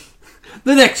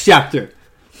 The next chapter.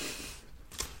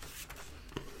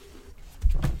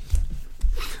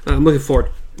 I'm looking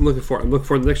forward. I'm looking forward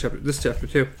to the next chapter. This chapter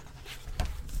too.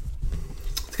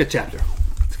 It's a good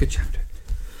chapter.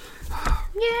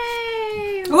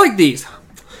 Yay! I like these,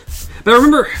 but I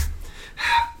remember.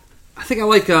 I think I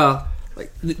like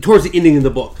towards the ending of the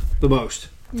book the most.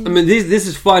 I mean, this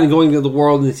is fun going into the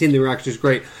world and seeing the interaction is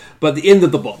great, but the end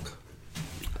of the book.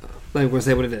 I'm going to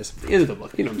say what it is. The end of the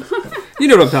book. You know what I'm talking about. You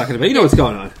know what I'm talking about. You know what's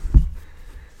going on.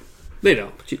 They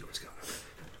don't, but you know what's going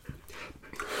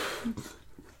on.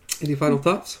 Any final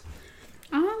thoughts?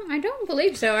 I don't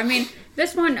believe so. I mean,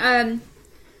 this one,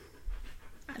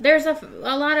 there's a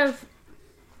lot of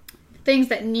things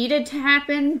that needed to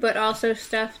happen, but also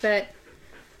stuff that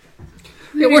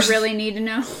we really need to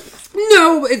know.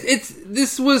 No,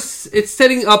 it's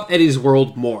setting up Eddie's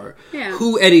world more. Yeah.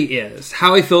 Who Eddie is,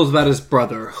 how he feels about his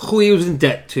brother, who he was in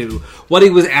debt to, what he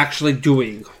was actually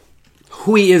doing,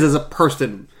 who he is as a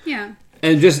person. Yeah.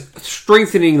 And just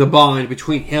strengthening the bond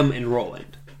between him and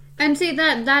Roland. And see,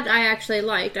 that I actually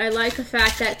liked. I like the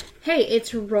fact that, hey,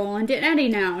 it's Roland and Eddie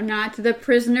now, not the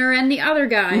prisoner and the other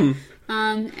guy.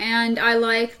 And I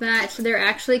like that they're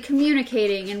actually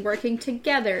communicating and working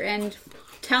together and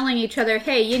telling each other,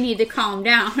 hey, you need to calm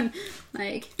down.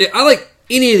 I like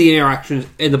any of the interactions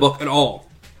in the book at all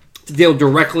to deal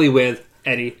directly with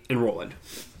Eddie and Roland.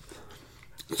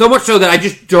 So much so that I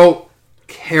just don't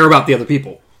care about the other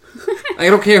people. I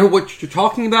don't care what you're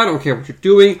talking about. I don't care what you're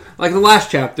doing. Like in the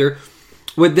last chapter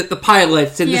with the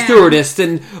pilots and the stewardess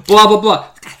and blah, blah, blah.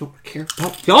 I don't care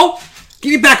about y'all.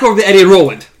 Give me back over to Eddie and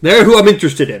Roland. They're who I'm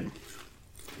interested in.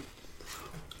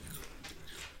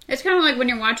 It's kind of like when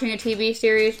you're watching a TV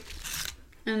series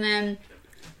and then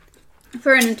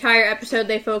for an entire episode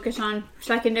they focus on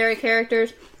secondary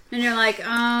characters and you're like,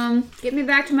 get me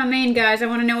back to my main guys. I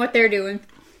want to know what they're doing.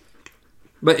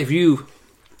 But if you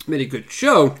made a good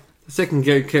show, the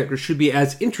secondary character should be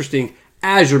as interesting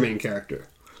as your main character.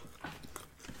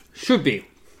 Should be.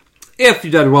 If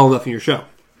you've done well enough in your show.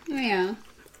 Yeah.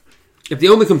 If the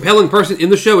only compelling person in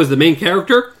the show is the main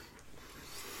character,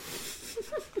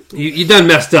 you done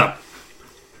messed up.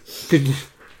 I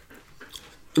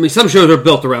mean, some shows are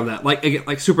built around that,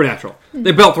 like Supernatural.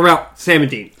 They're built around Sam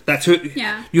and Dean. That's who.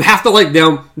 Yeah. You have to like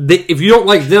them. If you don't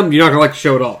like them, you're not gonna like the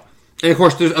show at all. And of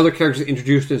course, there's other characters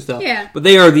introduced and stuff. Yeah. But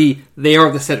they are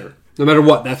the center, no matter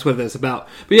what. That's what it's about.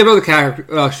 But you have other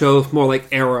character shows, more like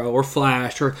Arrow or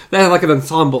Flash, or that have like an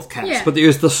ensemble cast. Yeah. But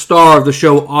there's the star of the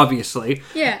show, obviously.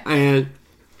 Yeah. And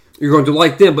you're going to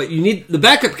like them, but you need the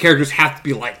backup characters have to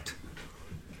be liked.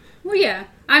 Well, yeah.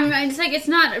 It's like it's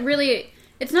not really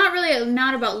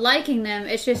not about liking them.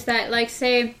 It's just that, like,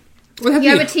 say you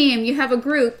have a team, you have a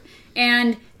group,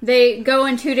 and they go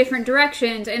in two different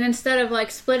directions, and instead of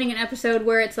like splitting an episode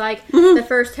where it's like the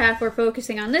first half we're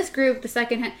focusing on this group, the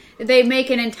second half they make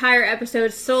an entire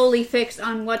episode solely fixed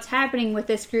on what's happening with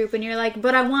this group, and you're like,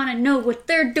 but I want to know what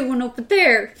they're doing over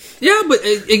there. Yeah, but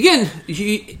again,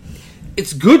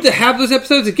 it's good to have those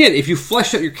episodes. Again, if you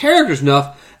flesh out your characters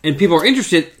enough and people are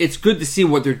interested, it's good to see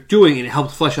what they're doing, and it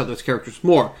helps flesh out those characters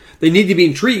more. They need to be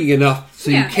intriguing enough so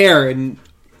you care and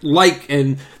like,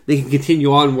 and they can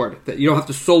continue onward. That you don't have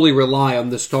to solely rely on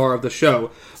the star of the show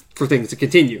for things to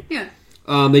continue. Yeah.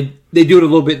 They do it a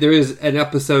little bit. There is an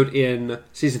episode in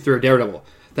season 3 of Daredevil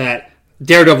that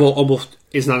Daredevil almost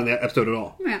is not in that episode at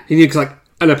all. Yeah. He needs like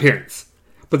an appearance,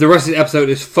 but the rest of the episode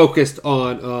is focused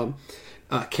on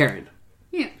Karen.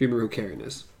 Yeah. If you remember who Karen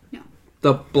is. No.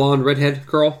 The blonde redhead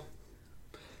girl.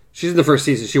 She's in the first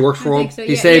season. She works for him. So.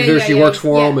 He saved her. She works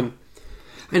for him, and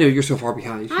I know you're so far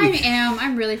behind.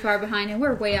 I'm really far behind, and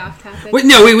we're way off topic. Wait,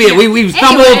 no, we've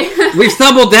stumbled. Anyway. We've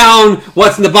stumbled down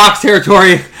what's in the box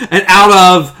territory and out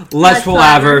of Let's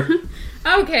Palaver.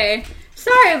 Okay,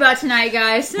 sorry about tonight,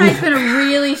 guys. Tonight's been a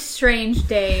really strange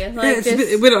day.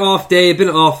 It's been an off day. It's been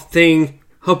an off thing.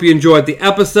 Hope you enjoyed the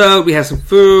episode. We had some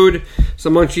food,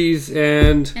 some munchies,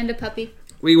 and a puppy.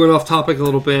 We went off topic a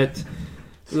little bit.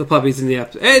 The puppy's in the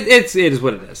episode. It is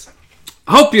what it is.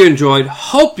 Hope you enjoyed.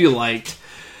 Hope you liked.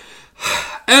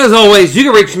 As always, you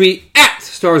can reach me at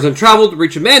Stars Untraveled,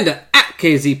 reach Amanda at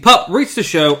KZPup, reach the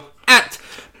show at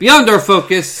Beyond Our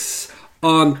Focus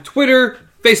on Twitter,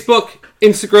 Facebook,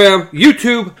 Instagram,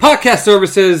 YouTube, podcast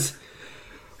services.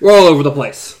 We're all over the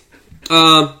place.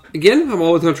 Again, I'm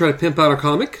always going to try to pimp out our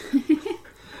comic.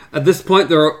 At this point,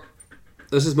 there are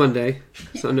This is Monday.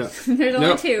 So no. There's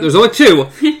only two. There's only two.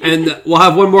 And we'll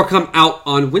have one more come out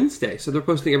on Wednesday. So they're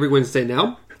posting every Wednesday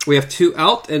now. We have 2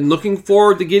 out and looking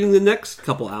forward to getting the next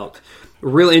couple out.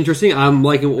 Really interesting. I'm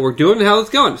liking what we're doing and how it's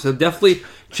going. So definitely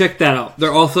check that out.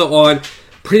 They're also on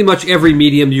pretty much every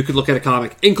medium you could look at a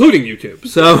comic, including YouTube.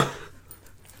 So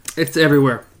it's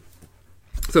everywhere.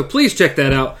 So please check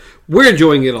that out. We're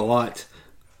enjoying it a lot.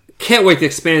 Can't wait to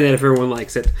expand that if everyone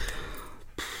likes it.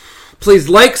 Please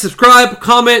like, subscribe,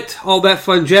 comment, all that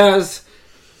fun jazz.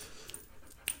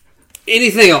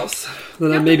 Anything else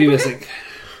that I may be missing?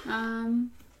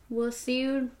 We'll see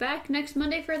you back next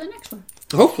Monday for the next one.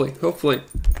 Hopefully.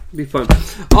 Be fun.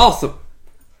 Awesome.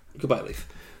 Goodbye, Leaf.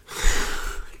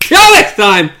 Till next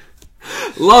time!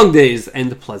 Long days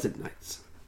and pleasant nights.